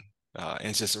cartoon. And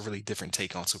it's just a really different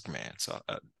take on Superman. So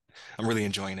I'm really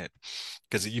enjoying it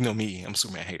because you know me, I'm a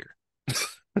Superman hater.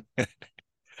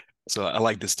 So I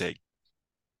like this take,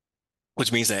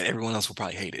 which means that everyone else will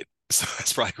probably hate it. So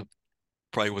that's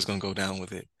probably what's gonna go down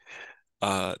with it.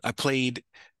 I played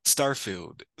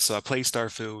Starfield. So I played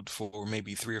Starfield for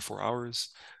maybe 3 or 4 hours.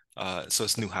 So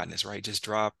it's new hotness, right? Just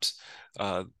dropped.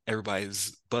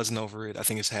 Everybody's buzzing over it. I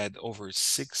think it's had over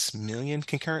 6 million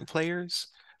concurrent players.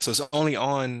 So it's only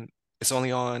on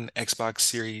Xbox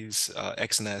Series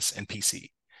X and S and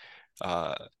PC.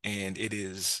 And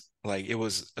it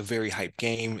was a very hyped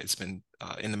game. It's been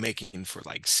in the making for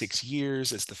like 6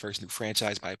 years. It's the first new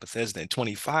franchise by Bethesda in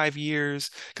 25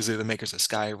 years because they're the makers of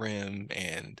Skyrim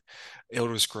and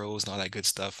Elder Scrolls and all that good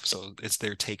stuff. So it's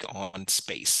their take on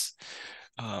space.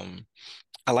 Um,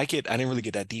 I like it. I didn't really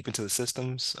get that deep into the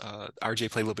systems.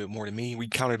 RJ played a little bit more than me. We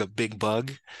counted a big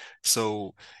bug,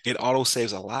 so it auto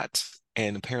saves a lot.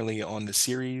 And apparently on the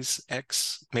Series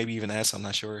X, maybe even S, I'm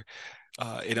not sure.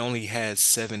 It only has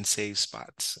 7 save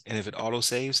spots, and if it auto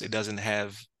saves, it doesn't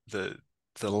have the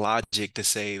logic to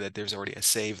say that there's already a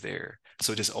save there,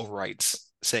 so it just overwrites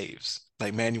saves,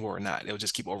 like manual or not. It'll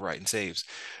just keep overwriting saves.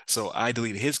 So I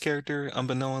deleted his character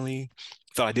unbeknowingly.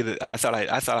 Thought I did it. I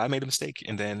thought I made a mistake,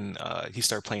 and then he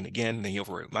started playing again. And then he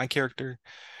overwrote my character,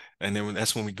 and then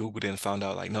that's when we Googled it and found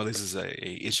out like, no, this is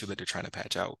a issue that they're trying to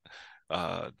patch out.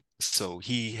 So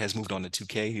he has moved on to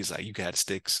 2K. He's like, you got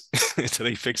sticks until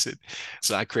they fix it.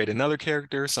 So I create another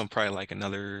character. So I'm probably like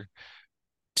another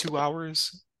 2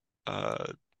 hours. Uh,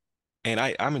 and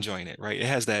I'm enjoying it, right? It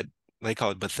has that they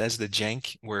call it Bethesda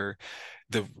jank, where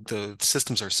the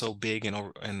systems are so big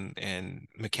and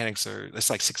mechanics are it's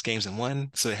like 6 games in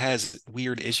one. So it has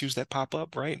weird issues that pop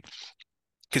up, right?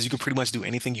 Because you can pretty much do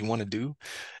anything you want to do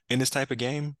in this type of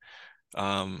game.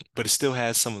 But it still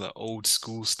has some of the old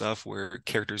school stuff where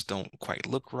characters don't quite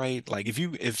look right. Like if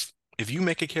you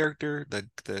make a character,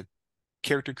 the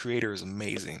character creator is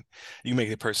amazing. You make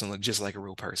the person look just like a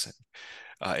real person.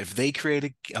 If they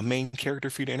create a main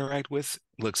character for you to interact with,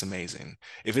 looks amazing.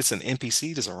 If it's an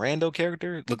NPC, just a rando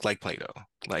character, look like Play-Doh.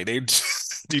 Like they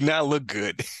just do not look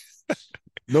good.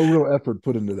 No real effort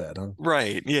put into that, huh?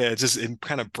 Right. Yeah. It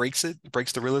kind of breaks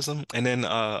the realism. And then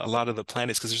a lot of the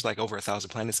planets, because there's like over 1,000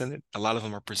 planets in it, a lot of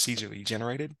them are procedurally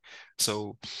generated.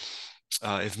 So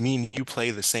if me and you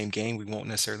play the same game, we won't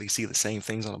necessarily see the same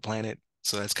things on the planet.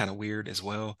 So that's kind of weird as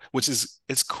well, which is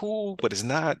it's cool, but it's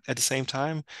not at the same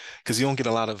time because you get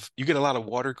a lot of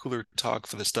water cooler talk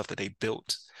for the stuff that they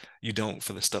built. You don't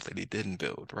for the stuff that they didn't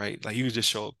build, right? Like you can just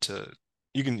show up to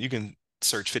you can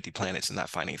search 50 planets and not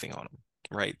find anything on them,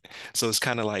 right? So it's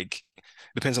kind of like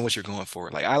depends on what you're going for.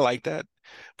 Like I like that,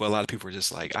 but a lot of people are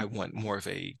just like, I want more of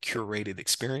a curated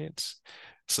experience.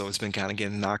 So it's been kind of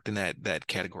getting knocked in that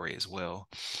category as well.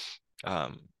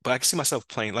 But I can see myself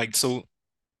playing like so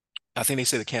I think they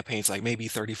say the campaign's like maybe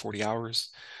 30, 40 hours,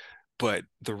 but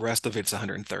the rest of it's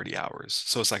 130 hours.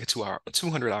 So it's like a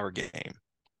 200 hour game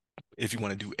if you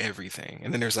want to do everything.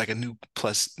 And then there's like a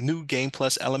new game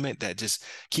plus element that just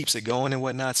keeps it going and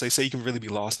whatnot. So they say you can really be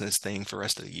lost in this thing for the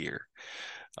rest of the year.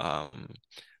 Um,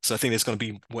 so I think it's going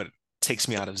to be what takes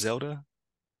me out of Zelda.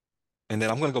 And then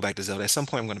I'm going to go back to Zelda. At some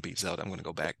point, I'm going to beat Zelda. I'm going to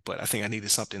go back, but I think I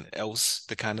needed something else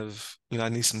to kind of, I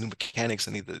need some new mechanics.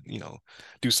 I need to,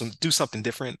 do something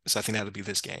different. So I think that'll be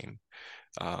this game.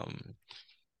 Um,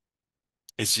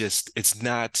 it's just, it's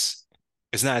not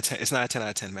a 10 out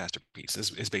of 10 masterpiece.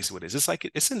 It's basically what it is. It's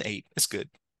like, it's an 8. It's good.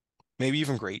 Maybe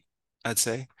even great, I'd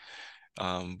say.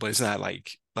 But it's not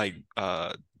like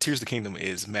Tears of the Kingdom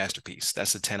is masterpiece.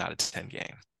 That's a 10 out of 10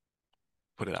 game.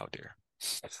 Put it out there.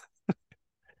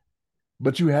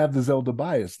 But you have the Zelda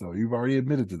bias, though. You've already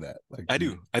admitted to that. Like I you,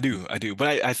 do, I do, I do.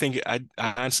 But I think I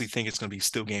honestly think it's going to be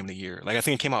still game of the year. Like I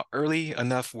think it came out early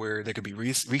enough where there could be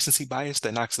recency bias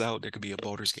that knocks it out. There could be a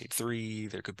Baldur's Gate 3.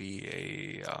 There could be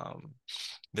a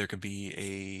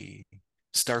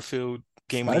Starfield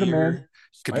game of the Spider-Man, year.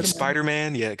 Could be Spider-Man.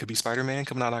 Spider-Man. Yeah, it could be Spider-Man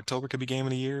coming out in October. Could be game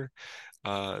of the year.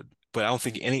 Uh, but I don't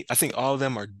think I think all of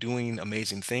them are doing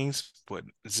amazing things, but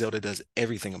Zelda does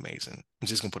everything amazing. I'm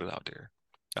just gonna put it out there.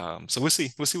 So we'll see.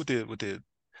 We'll see what the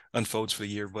unfolds for the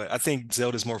year. But I think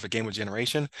Zelda's more of a game of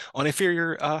generation on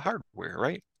inferior hardware,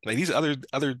 right? Like these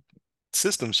other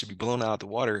systems should be blown out of the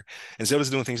water, and Zelda's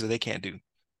doing things that they can't do.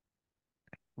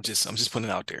 I'm just putting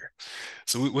it out there.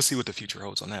 So we'll see what the future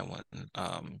holds on that one.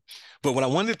 But what I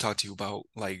wanted to talk to you about,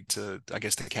 like I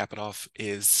guess to cap it off,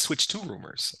 is Switch 2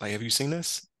 rumors. Like, have you seen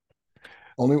this?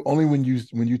 Only when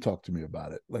you talk to me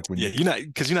about it, like when Yeah, you you're not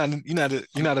because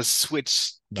you're not a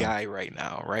Switch no. guy right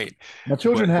now, right? My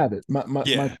children But have it. My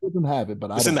yeah, children have it, but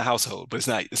I it's in don't. the household, but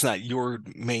it's not your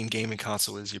main gaming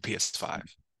console is your PS5.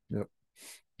 Yep.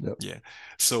 Yep. Yeah.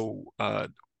 So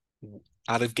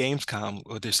out of Gamescom,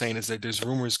 what they're saying is that there's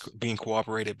rumors being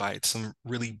cooperated by some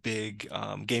really big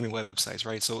gaming websites,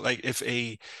 right? So like if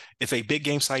a big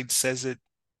game site says it,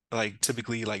 like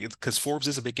typically like because Forbes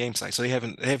is a big game site, so they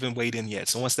haven't weighed in yet.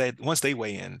 So once they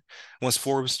weigh in, once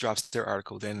Forbes drops their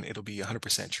article, then it'll be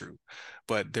 100% true.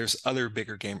 But there's other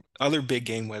big game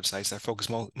websites that focus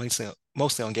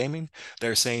mostly on gaming.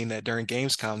 They're saying that during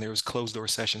Gamescom there was closed door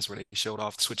sessions where they showed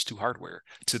off the Switch 2 hardware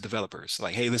to developers.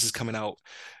 Like, hey, this is coming out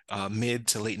mid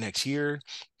to late next year.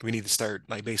 We need to start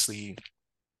like basically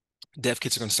dev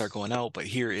kits are going to start going out, but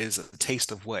here is a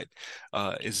taste of what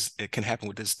it can happen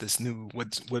with this new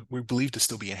what we believe to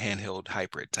still be a handheld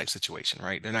hybrid type situation,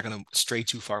 right? They're not going to stray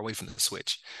too far away from the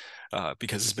Switch.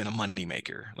 because it's been a money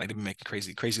maker. Like they've been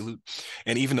making crazy loot,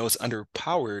 and even though it's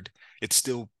underpowered, it's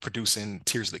still producing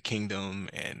Tears of the Kingdom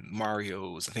and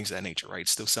Mario's and things of that nature, right?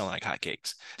 It's still selling like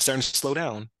hotcakes. It's starting to slow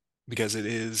down because it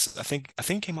is. I think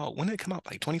it came out, when did it come out?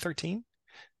 Like 2013?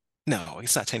 No,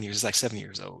 it's not 10 years. It's like 7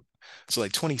 years old. So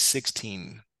like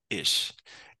 2016-ish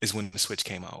is when the Switch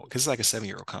came out, because it's like a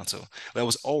 7-year-old console that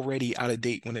was already out of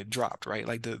date when it dropped, right?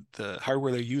 Like the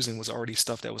hardware they're using was already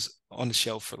stuff that was on the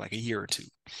shelf for like a year or two.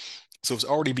 So it's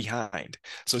already behind.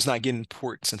 So it's not getting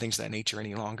ports and things of that nature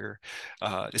any longer.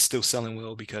 It's still selling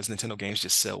well because Nintendo games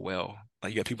just sell well.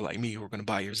 Like you got people like me who are going to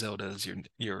buy your Zeldas,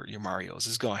 your Marios.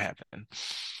 It's going to happen.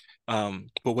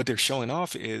 But what they're showing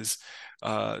off is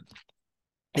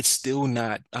it's still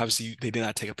not, obviously they did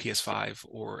not take a PS5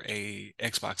 or a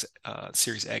Xbox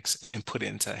Series X and put it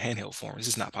into handheld form. It's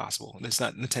just not possible. It's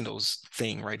not Nintendo's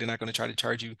thing, right? They're not going to try to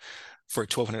charge you for a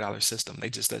 $1,200 system.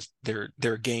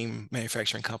 They're a game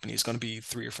manufacturing company. It's going to be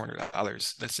 $300 or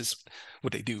 $400. That's just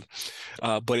what they do.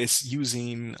 But it's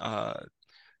using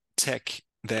tech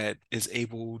that is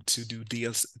able to do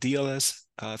DLS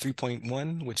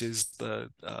 3.1, which is the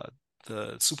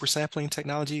super sampling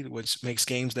technology, which makes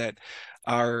games that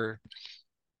are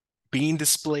being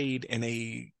displayed in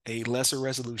a lesser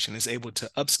resolution, is able to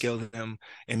upscale them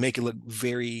and make it look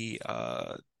very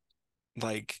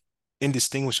like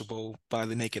indistinguishable by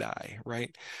the naked eye,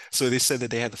 right? So they said that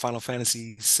they had the Final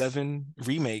Fantasy VII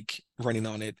remake running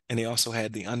on it, and they also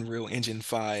had the Unreal Engine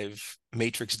 5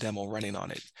 Matrix demo running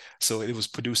on it. So it was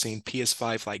producing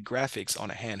PS5 like graphics on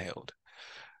a handheld.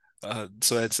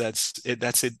 So that's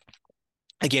it.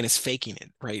 Again, it's faking it,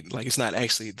 right? Like it's not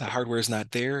actually, the hardware is not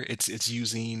there. It's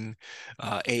using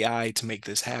AI to make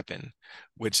this happen,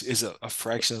 which is a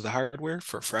fraction of the hardware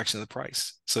for a fraction of the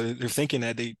price. So they're thinking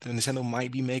that Nintendo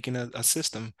might be making a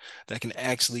system that can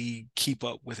actually keep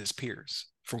up with its peers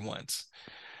for once.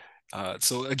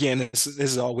 So again, this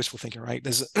is all wishful thinking, right?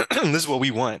 This is what we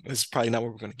want. This is probably not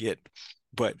what we're going to get,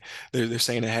 but they're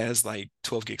saying it has like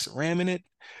 12 gigs of RAM in it,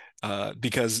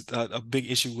 because a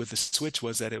big issue with the Switch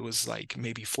was that it was like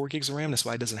maybe 4 gigs of RAM. That's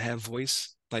why it doesn't have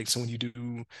voice. Like, so when you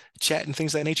do chat and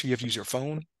things of that nature, you have to use your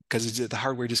phone because the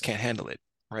hardware just can't handle it,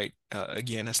 right?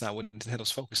 Again, that's not what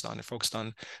Nintendo's focused on. They're focused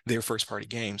on their first party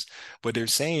games, but they're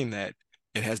saying that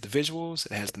it has the visuals,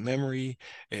 it has the memory,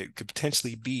 it could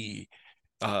potentially be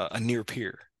a near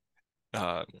peer,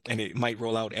 and it might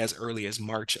roll out as early as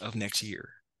March of next year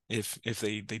if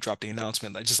they drop the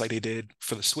announcement, like just like they did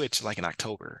for the Switch, like in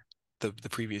October the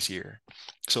previous year.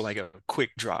 So like a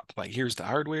quick drop, like here's the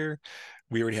hardware,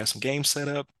 we already have some games set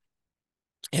up,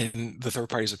 and the third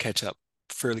parties will catch up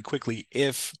fairly quickly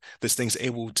if this thing's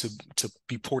able to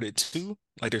be ported to,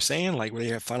 like they're saying, like where they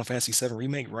have Final Fantasy VII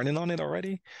Remake running on it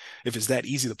already. If it's that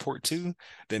easy to port to,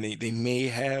 then they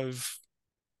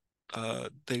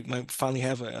might finally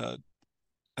have a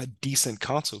decent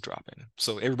console dropping.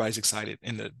 So everybody's excited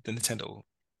in the Nintendo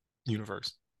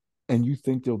universe. And you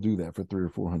think they'll do that for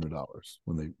 $300 or $400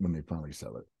 when they finally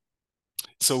sell it?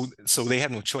 So they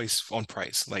have no choice on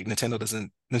price. Like Nintendo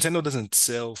doesn't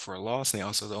sell for a loss, and they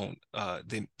also don't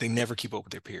they never keep up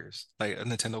with their peers. Like a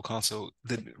Nintendo console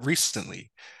that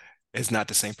recently is not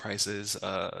the same price as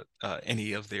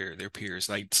any of their peers.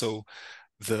 Like, so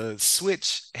the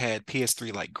Switch had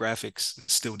PS3 like graphics,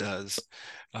 still does,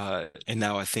 and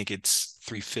now I think it's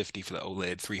 350 for the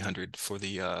OLED, 300 for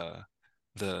the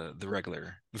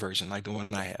regular version, like the one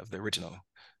I have, the original.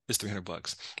 Is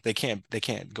 $300. They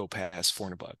can't go past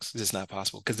 $400. It's just not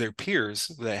possible because their peers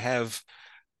that have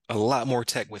a lot more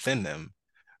tech within them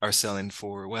are selling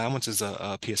for, well, how much is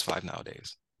a PS5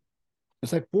 nowadays?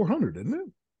 It's like 400, isn't it?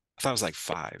 I thought it was like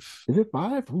five. Is it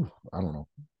five? Ooh, I don't know.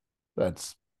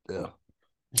 That's yeah.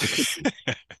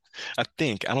 I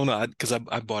don't know, because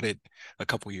I bought it a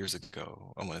couple years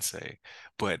ago, I want to say,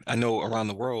 but I know around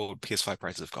the world PS5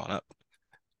 prices have gone up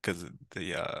because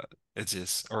the it's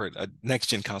just, or next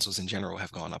gen consoles in general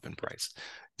have gone up in price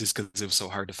just because it was so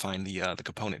hard to find the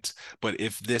components. But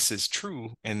if this is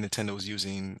true and Nintendo's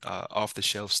using off the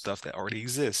shelf stuff that already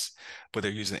exists, but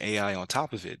they're using AI on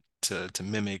top of it to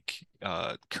mimic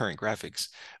current graphics,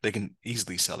 they can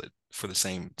easily sell it for the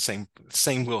same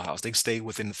wheelhouse. They stay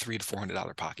within the $300 to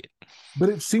 $400 pocket. But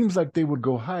it seems like they would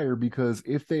go higher because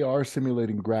if they are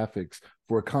simulating graphics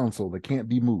for a console that can't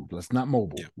be moved, that's not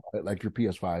mobile, Yeah. right? Like your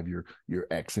PS5, your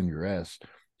X and your S,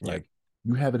 Yeah. like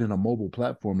you have it in a mobile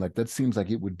platform, like that seems like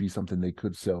it would be something they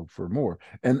could sell for more.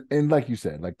 And like you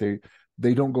said, like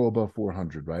they don't go above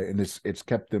 400, right? And it's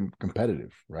kept them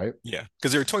competitive, right? Yeah,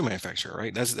 because they're a toy manufacturer,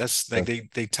 right? That's like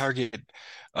they target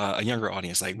a younger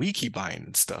audience. Like we keep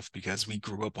buying stuff because we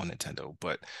grew up on Nintendo,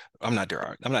 but I'm not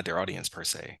their audience per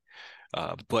se.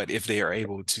 But if they are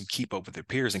able to keep up with their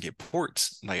peers and get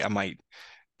ports, like I might,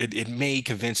 it may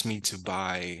convince me to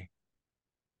buy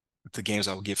the games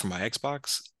I would get from my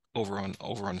Xbox over on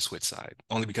the Switch side,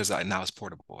 only because now it's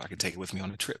portable. I can take it with me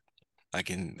on a trip. I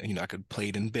can, I could play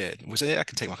it in bed, which I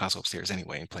could take my console upstairs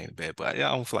anyway and play in bed, but I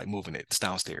don't feel like moving it. It's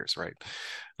downstairs, right?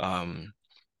 Um,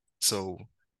 so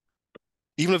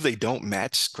even if they don't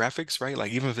match graphics, right?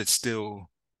 Like even if it's still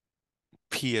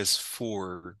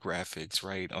PS4 graphics,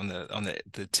 right? On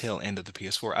the tail end of the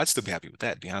PS4, I'd still be happy with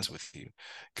that, to be honest with you.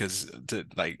 Because the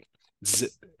like Z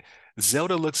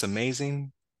Zelda looks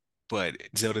amazing, but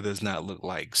Zelda does not look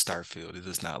like Starfield. It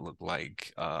does not look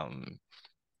like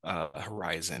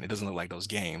Horizon. It doesn't look like those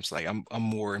games. Like I'm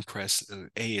more impressed.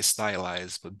 A is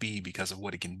stylized, but B because of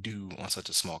what it can do on such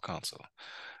a small console.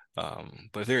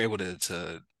 But if they're able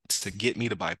to get me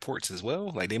to buy ports as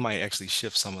well, like they might actually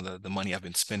shift some of the money I've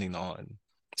been spending on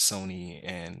Sony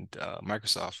and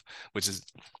Microsoft, which is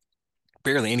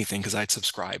barely anything because I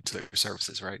subscribe to their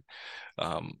services, right?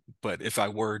 But if I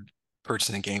were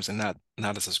purchasing games and not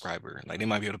a subscriber, like they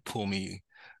might be able to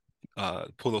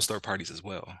pull those third parties as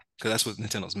well, because that's what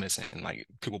Nintendo's missing. Like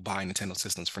people buy Nintendo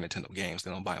systems for Nintendo games,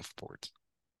 they don't buy them for ports.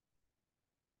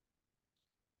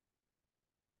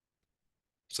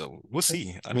 So we'll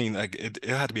see. I mean, like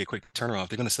it'll have to be a quick turnaround. If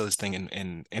they're going to sell this thing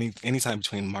in anytime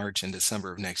between March and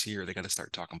December of next year, they got to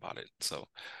start talking about it. So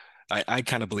I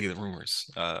kind of believe the rumors,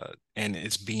 and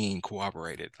it's being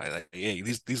corroborated. Like, hey,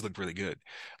 these look really good.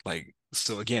 Like,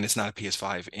 so again, it's not a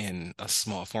PS5 in a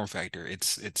small form factor.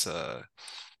 It's a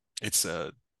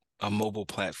mobile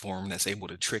platform that's able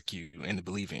to trick you into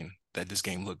believing that this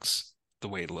game looks the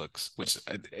way it looks. Which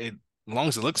as long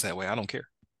as it looks that way, I don't care.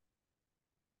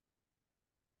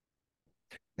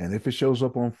 And if it shows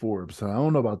up on Forbes, I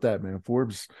don't know about that, man.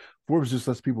 Forbes just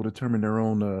lets people determine their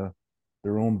own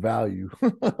value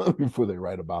before they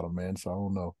write about them, man. So I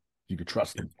don't know if you could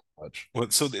trust them much.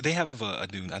 Well, so they have a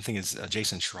dude, I think it's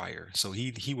Jason Schreier. So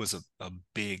he was a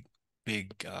big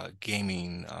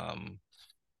gaming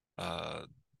uh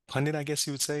pundit, I guess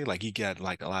you would say. Like he got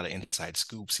like a lot of inside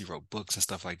scoops. He wrote books and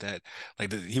stuff like that.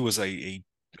 He was a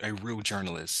real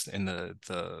journalist in the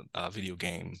video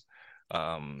game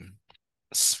um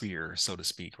sphere, so to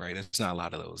speak, right? There's not a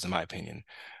lot of those, in my opinion.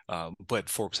 But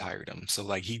Forbes hired him, so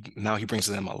like he brings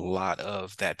to them a lot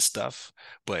of that stuff,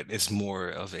 but it's more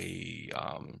of a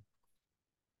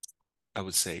I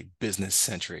would say business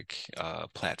centric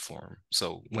platform.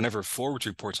 So whenever Forbes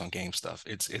reports on game stuff,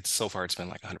 it's so far it's been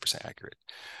like 100% accurate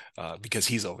because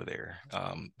he's over there.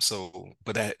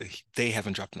 But that they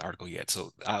haven't dropped an article yet.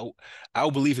 So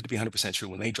I'll believe it to be 100% true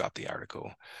when they drop the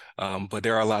article. But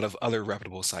there are a lot of other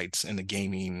reputable sites in the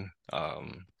gaming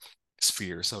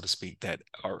sphere, so to speak, that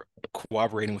are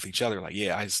cooperating with each other. Like,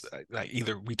 yeah, like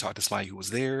either we talked to somebody who was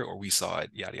there or we saw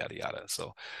it, yada yada yada.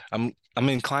 So I'm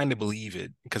inclined to believe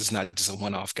it because it's not just a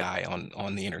one-off guy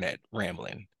on the internet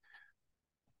rambling.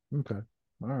 Okay.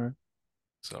 All right.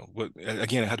 So, but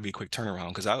again, it had to be a quick turnaround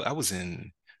because I was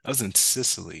in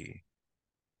Sicily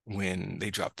when they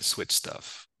dropped the Switch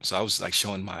stuff. So I was like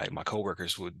showing my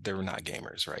coworkers would they were not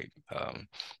gamers, right?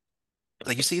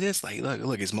 Like you see this, like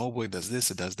look, it's mobile, it does this,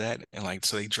 it does that, and like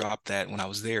so they dropped that when I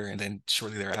was there, and then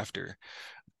shortly thereafter,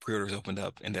 pre-orders opened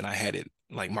up, and then I had it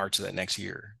like March of that next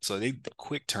year. So they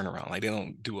quick turnaround, like they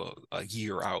don't do a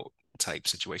year out type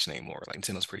situation anymore. Like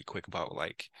Nintendo's pretty quick about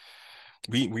like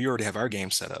we already have our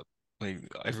game set up. Like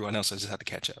everyone else just have to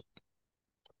catch up.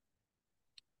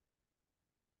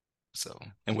 So,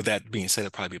 and with that being said,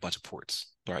 it'll probably be a bunch of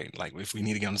ports, right? Like if we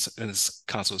need to get on this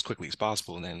console as quickly as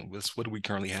possible, then what do we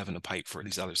currently have in the pipe for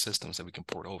these other systems that we can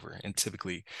port over? And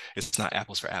typically, it's not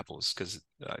apples for apples because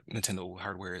Nintendo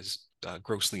hardware is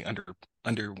grossly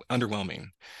underwhelming.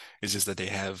 It's just that they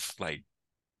have like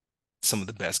some of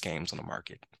the best games on the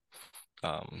market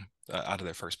out of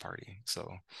their first party.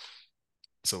 So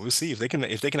we'll see if they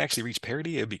can actually reach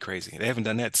parity. It'd be crazy. They haven't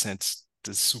done that since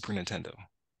the Super Nintendo.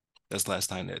 That's the last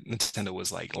time that Nintendo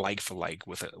was like for like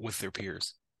with their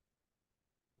peers.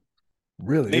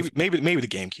 Really, it's Maybe the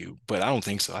GameCube, but I don't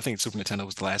think so. I think Super Nintendo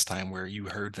was the last time where you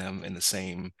heard them in the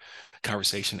same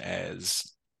conversation as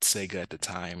Sega at the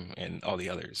time and all the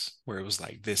others, where it was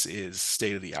like this is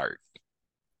state of the art.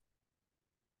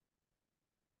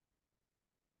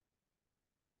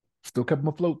 still kept them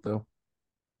afloat though.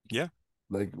 Yeah,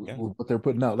 Like yeah. what they're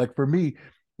putting out. Like for me,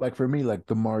 like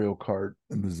the Mario Kart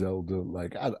and the Zelda,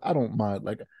 like I don't mind.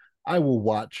 Like I will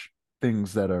watch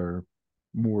things that are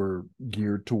more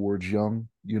geared towards young.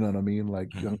 You know what I mean?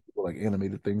 Like young Mhm. people, like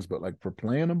animated things. But like for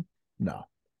playing them, no,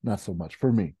 not so much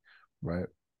for me. Right?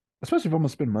 especially if I'm gonna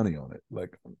spend money on it.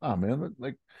 Like, ah, man,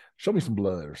 like show me some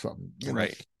blood or something, you know?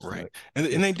 Right, right.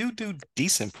 Like, And they do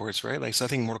decent ports, right? Like, so I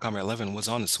think Mortal Kombat 11 was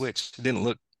on the Switch. It didn't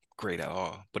look great at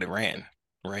all, but it ran,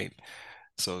 right?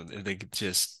 So if they could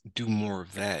just do more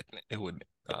of that, it would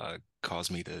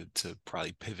cause me to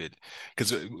probably pivot.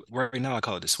 Because right now I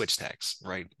call it the Switch tax,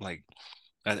 right? Like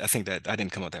I think that I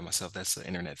didn't come up with that myself. That's the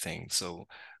internet thing. So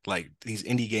like these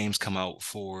indie games come out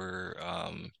for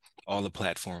all the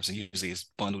platforms, and usually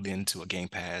it's bundled into a Game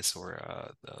Pass or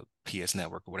a PS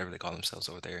Network or whatever they call themselves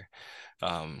over there.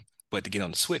 But to get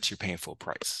on the Switch, you're paying full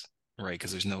price, right?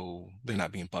 Because they're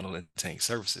not being bundled into any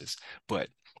services. But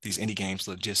these indie games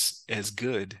look just as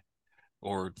good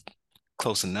or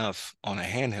close enough on a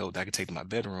handheld that I could take to my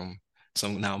bedroom. So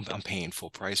now I'm paying full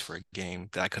price for a game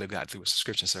that I could have got through a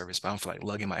subscription service, but I don't feel like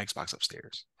lugging my Xbox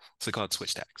upstairs. So they call it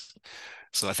Switch tax.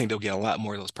 So I think they'll get a lot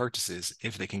more of those purchases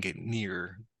if they can get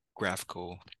near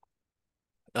graphical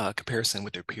comparison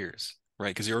with their peers, right?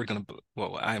 Because you're already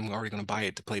well, I'm already gonna buy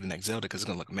it to play the next Zelda because it's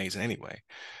gonna look amazing anyway,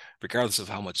 regardless of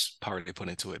how much power they put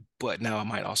into it. But now I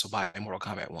might also buy Mortal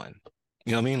Kombat 1.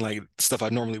 You know what I mean? Like stuff I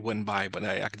normally wouldn't buy, but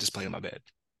I could just play in my bed.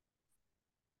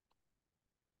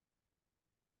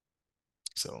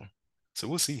 So, so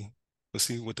we'll see. We'll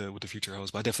see what the future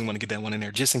holds. But I definitely want to get that one in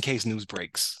there just in case news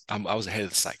breaks. I was ahead of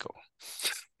the cycle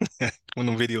when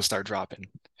the videos start dropping.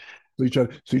 so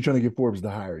you're trying to get Forbes to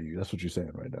hire you. That's what you're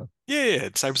saying right now. Yeah,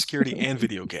 cybersecurity and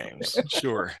video games.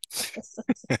 Sure,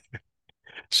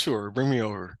 sure. Bring me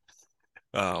over.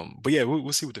 But yeah,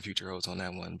 we'll see what the future holds on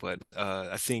that one. But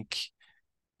I think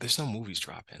there's no movies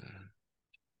dropping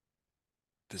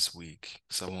this week,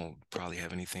 so I won't probably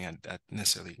have anything I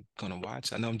necessarily gonna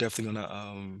watch. I know I'm definitely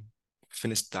gonna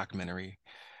finish the documentary,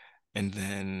 and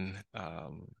then I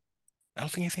don't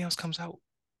think anything else comes out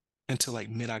until like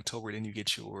mid-October. Then you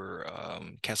get your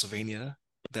Castlevania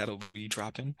that'll be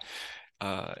dropping.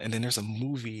 And then there's a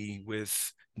movie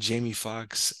with Jamie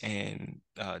Foxx and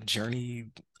Journey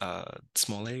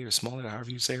Smollett or Smollett,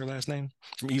 however you say her last name,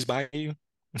 from East Bayou,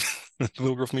 the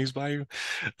little girl from East Bayou.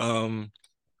 Um,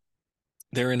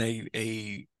 they're in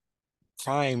a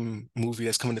Prime movie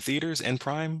that's coming to theaters and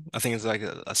Prime. I think it's like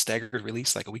a staggered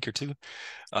release, like a week or two.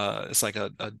 It's like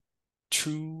a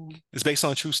it's based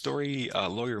on a true story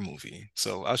lawyer movie.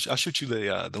 So I'll shoot you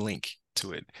the link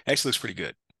to it. Actually looks pretty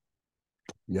good.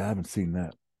 Yeah, I haven't seen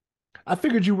that. I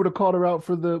figured you would have called her out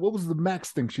for the what was the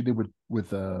Max thing she did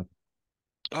with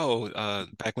Oh,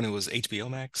 back when it was HBO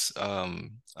Max,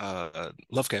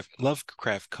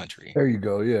 Lovecraft Country. there you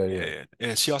go. Yeah, Yeah, yeah. yeah.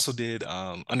 Yeah, she also did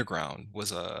Underground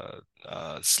was a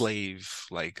slave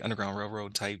like Underground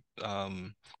Railroad type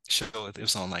show. It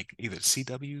was on like either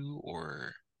CW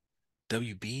or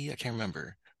WB, I can't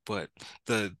remember. But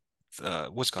the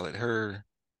what's it called it her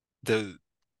the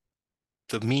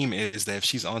the meme is that if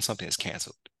she's on something, it's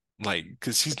canceled. Like,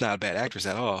 because she's not a bad actress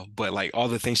at all, but like all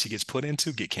the things she gets put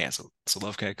into get canceled. So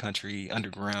Lovecraft Country,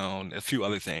 Underground, a few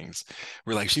other things.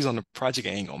 We're like, she's on the project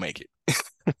and ain't gonna make it.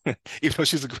 Even though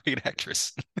she's a great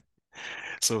actress.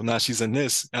 So now she's in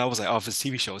this. And I was like, oh, if this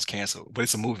TV show is canceled, but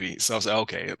it's a movie. So I was like,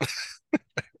 okay,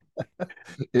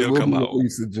 It it'll will come be out.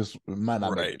 released. It just might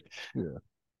not make Right. it. Yeah.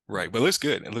 Right. But it looks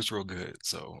good. It looks real good.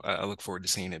 So I look forward to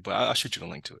seeing it. But I'll shoot you the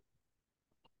link to it.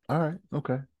 All right.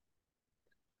 Okay.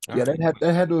 All Yeah, right.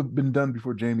 that had to have been done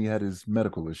before Jamie had his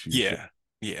medical issues. So, Yeah.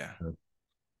 Yeah.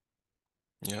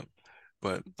 Yep.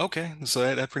 But okay, so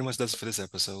that pretty much does it for this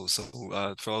episode. So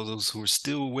for all those who are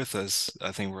still with us,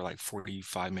 I think we're like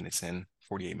 45 minutes in,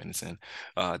 48 minutes in.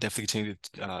 Definitely continue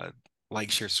to like,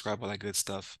 share, subscribe, all that good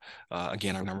stuff.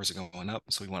 Again, our numbers are going up,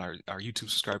 so we want our YouTube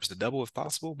subscribers to double if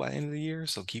possible by the end of the year.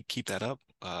 So keep that up.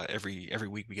 Every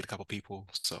week we get a couple people,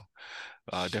 so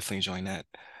definitely enjoying that.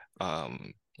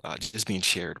 Um, just being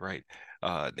shared, right?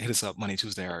 Hit us up Monday,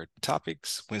 Tuesday, our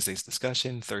topics. Wednesday's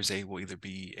discussion. Thursday will either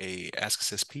be a Ask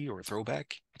Us SP or a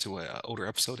throwback to an older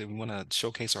episode that we want to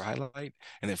showcase or highlight.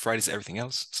 And then Friday's everything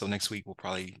else. So next week we'll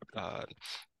probably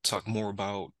talk more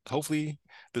about hopefully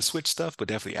the Switch stuff, but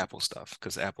definitely Apple stuff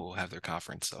because Apple will have their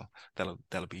conference. So that'll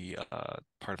be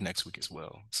part of next week as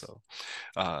well. So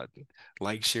uh,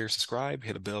 like, share, subscribe,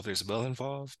 hit a bell if there's a bell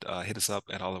involved. Hit us up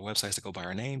at all our websites that go by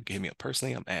our name. You can hit me up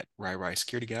personally. I'm at RyRy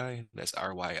Security Guy. That's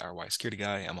RYRY Security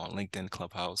Guy. I'm on LinkedIn,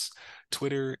 Clubhouse,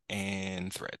 Twitter,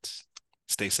 and Threads.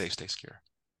 Stay safe, stay secure.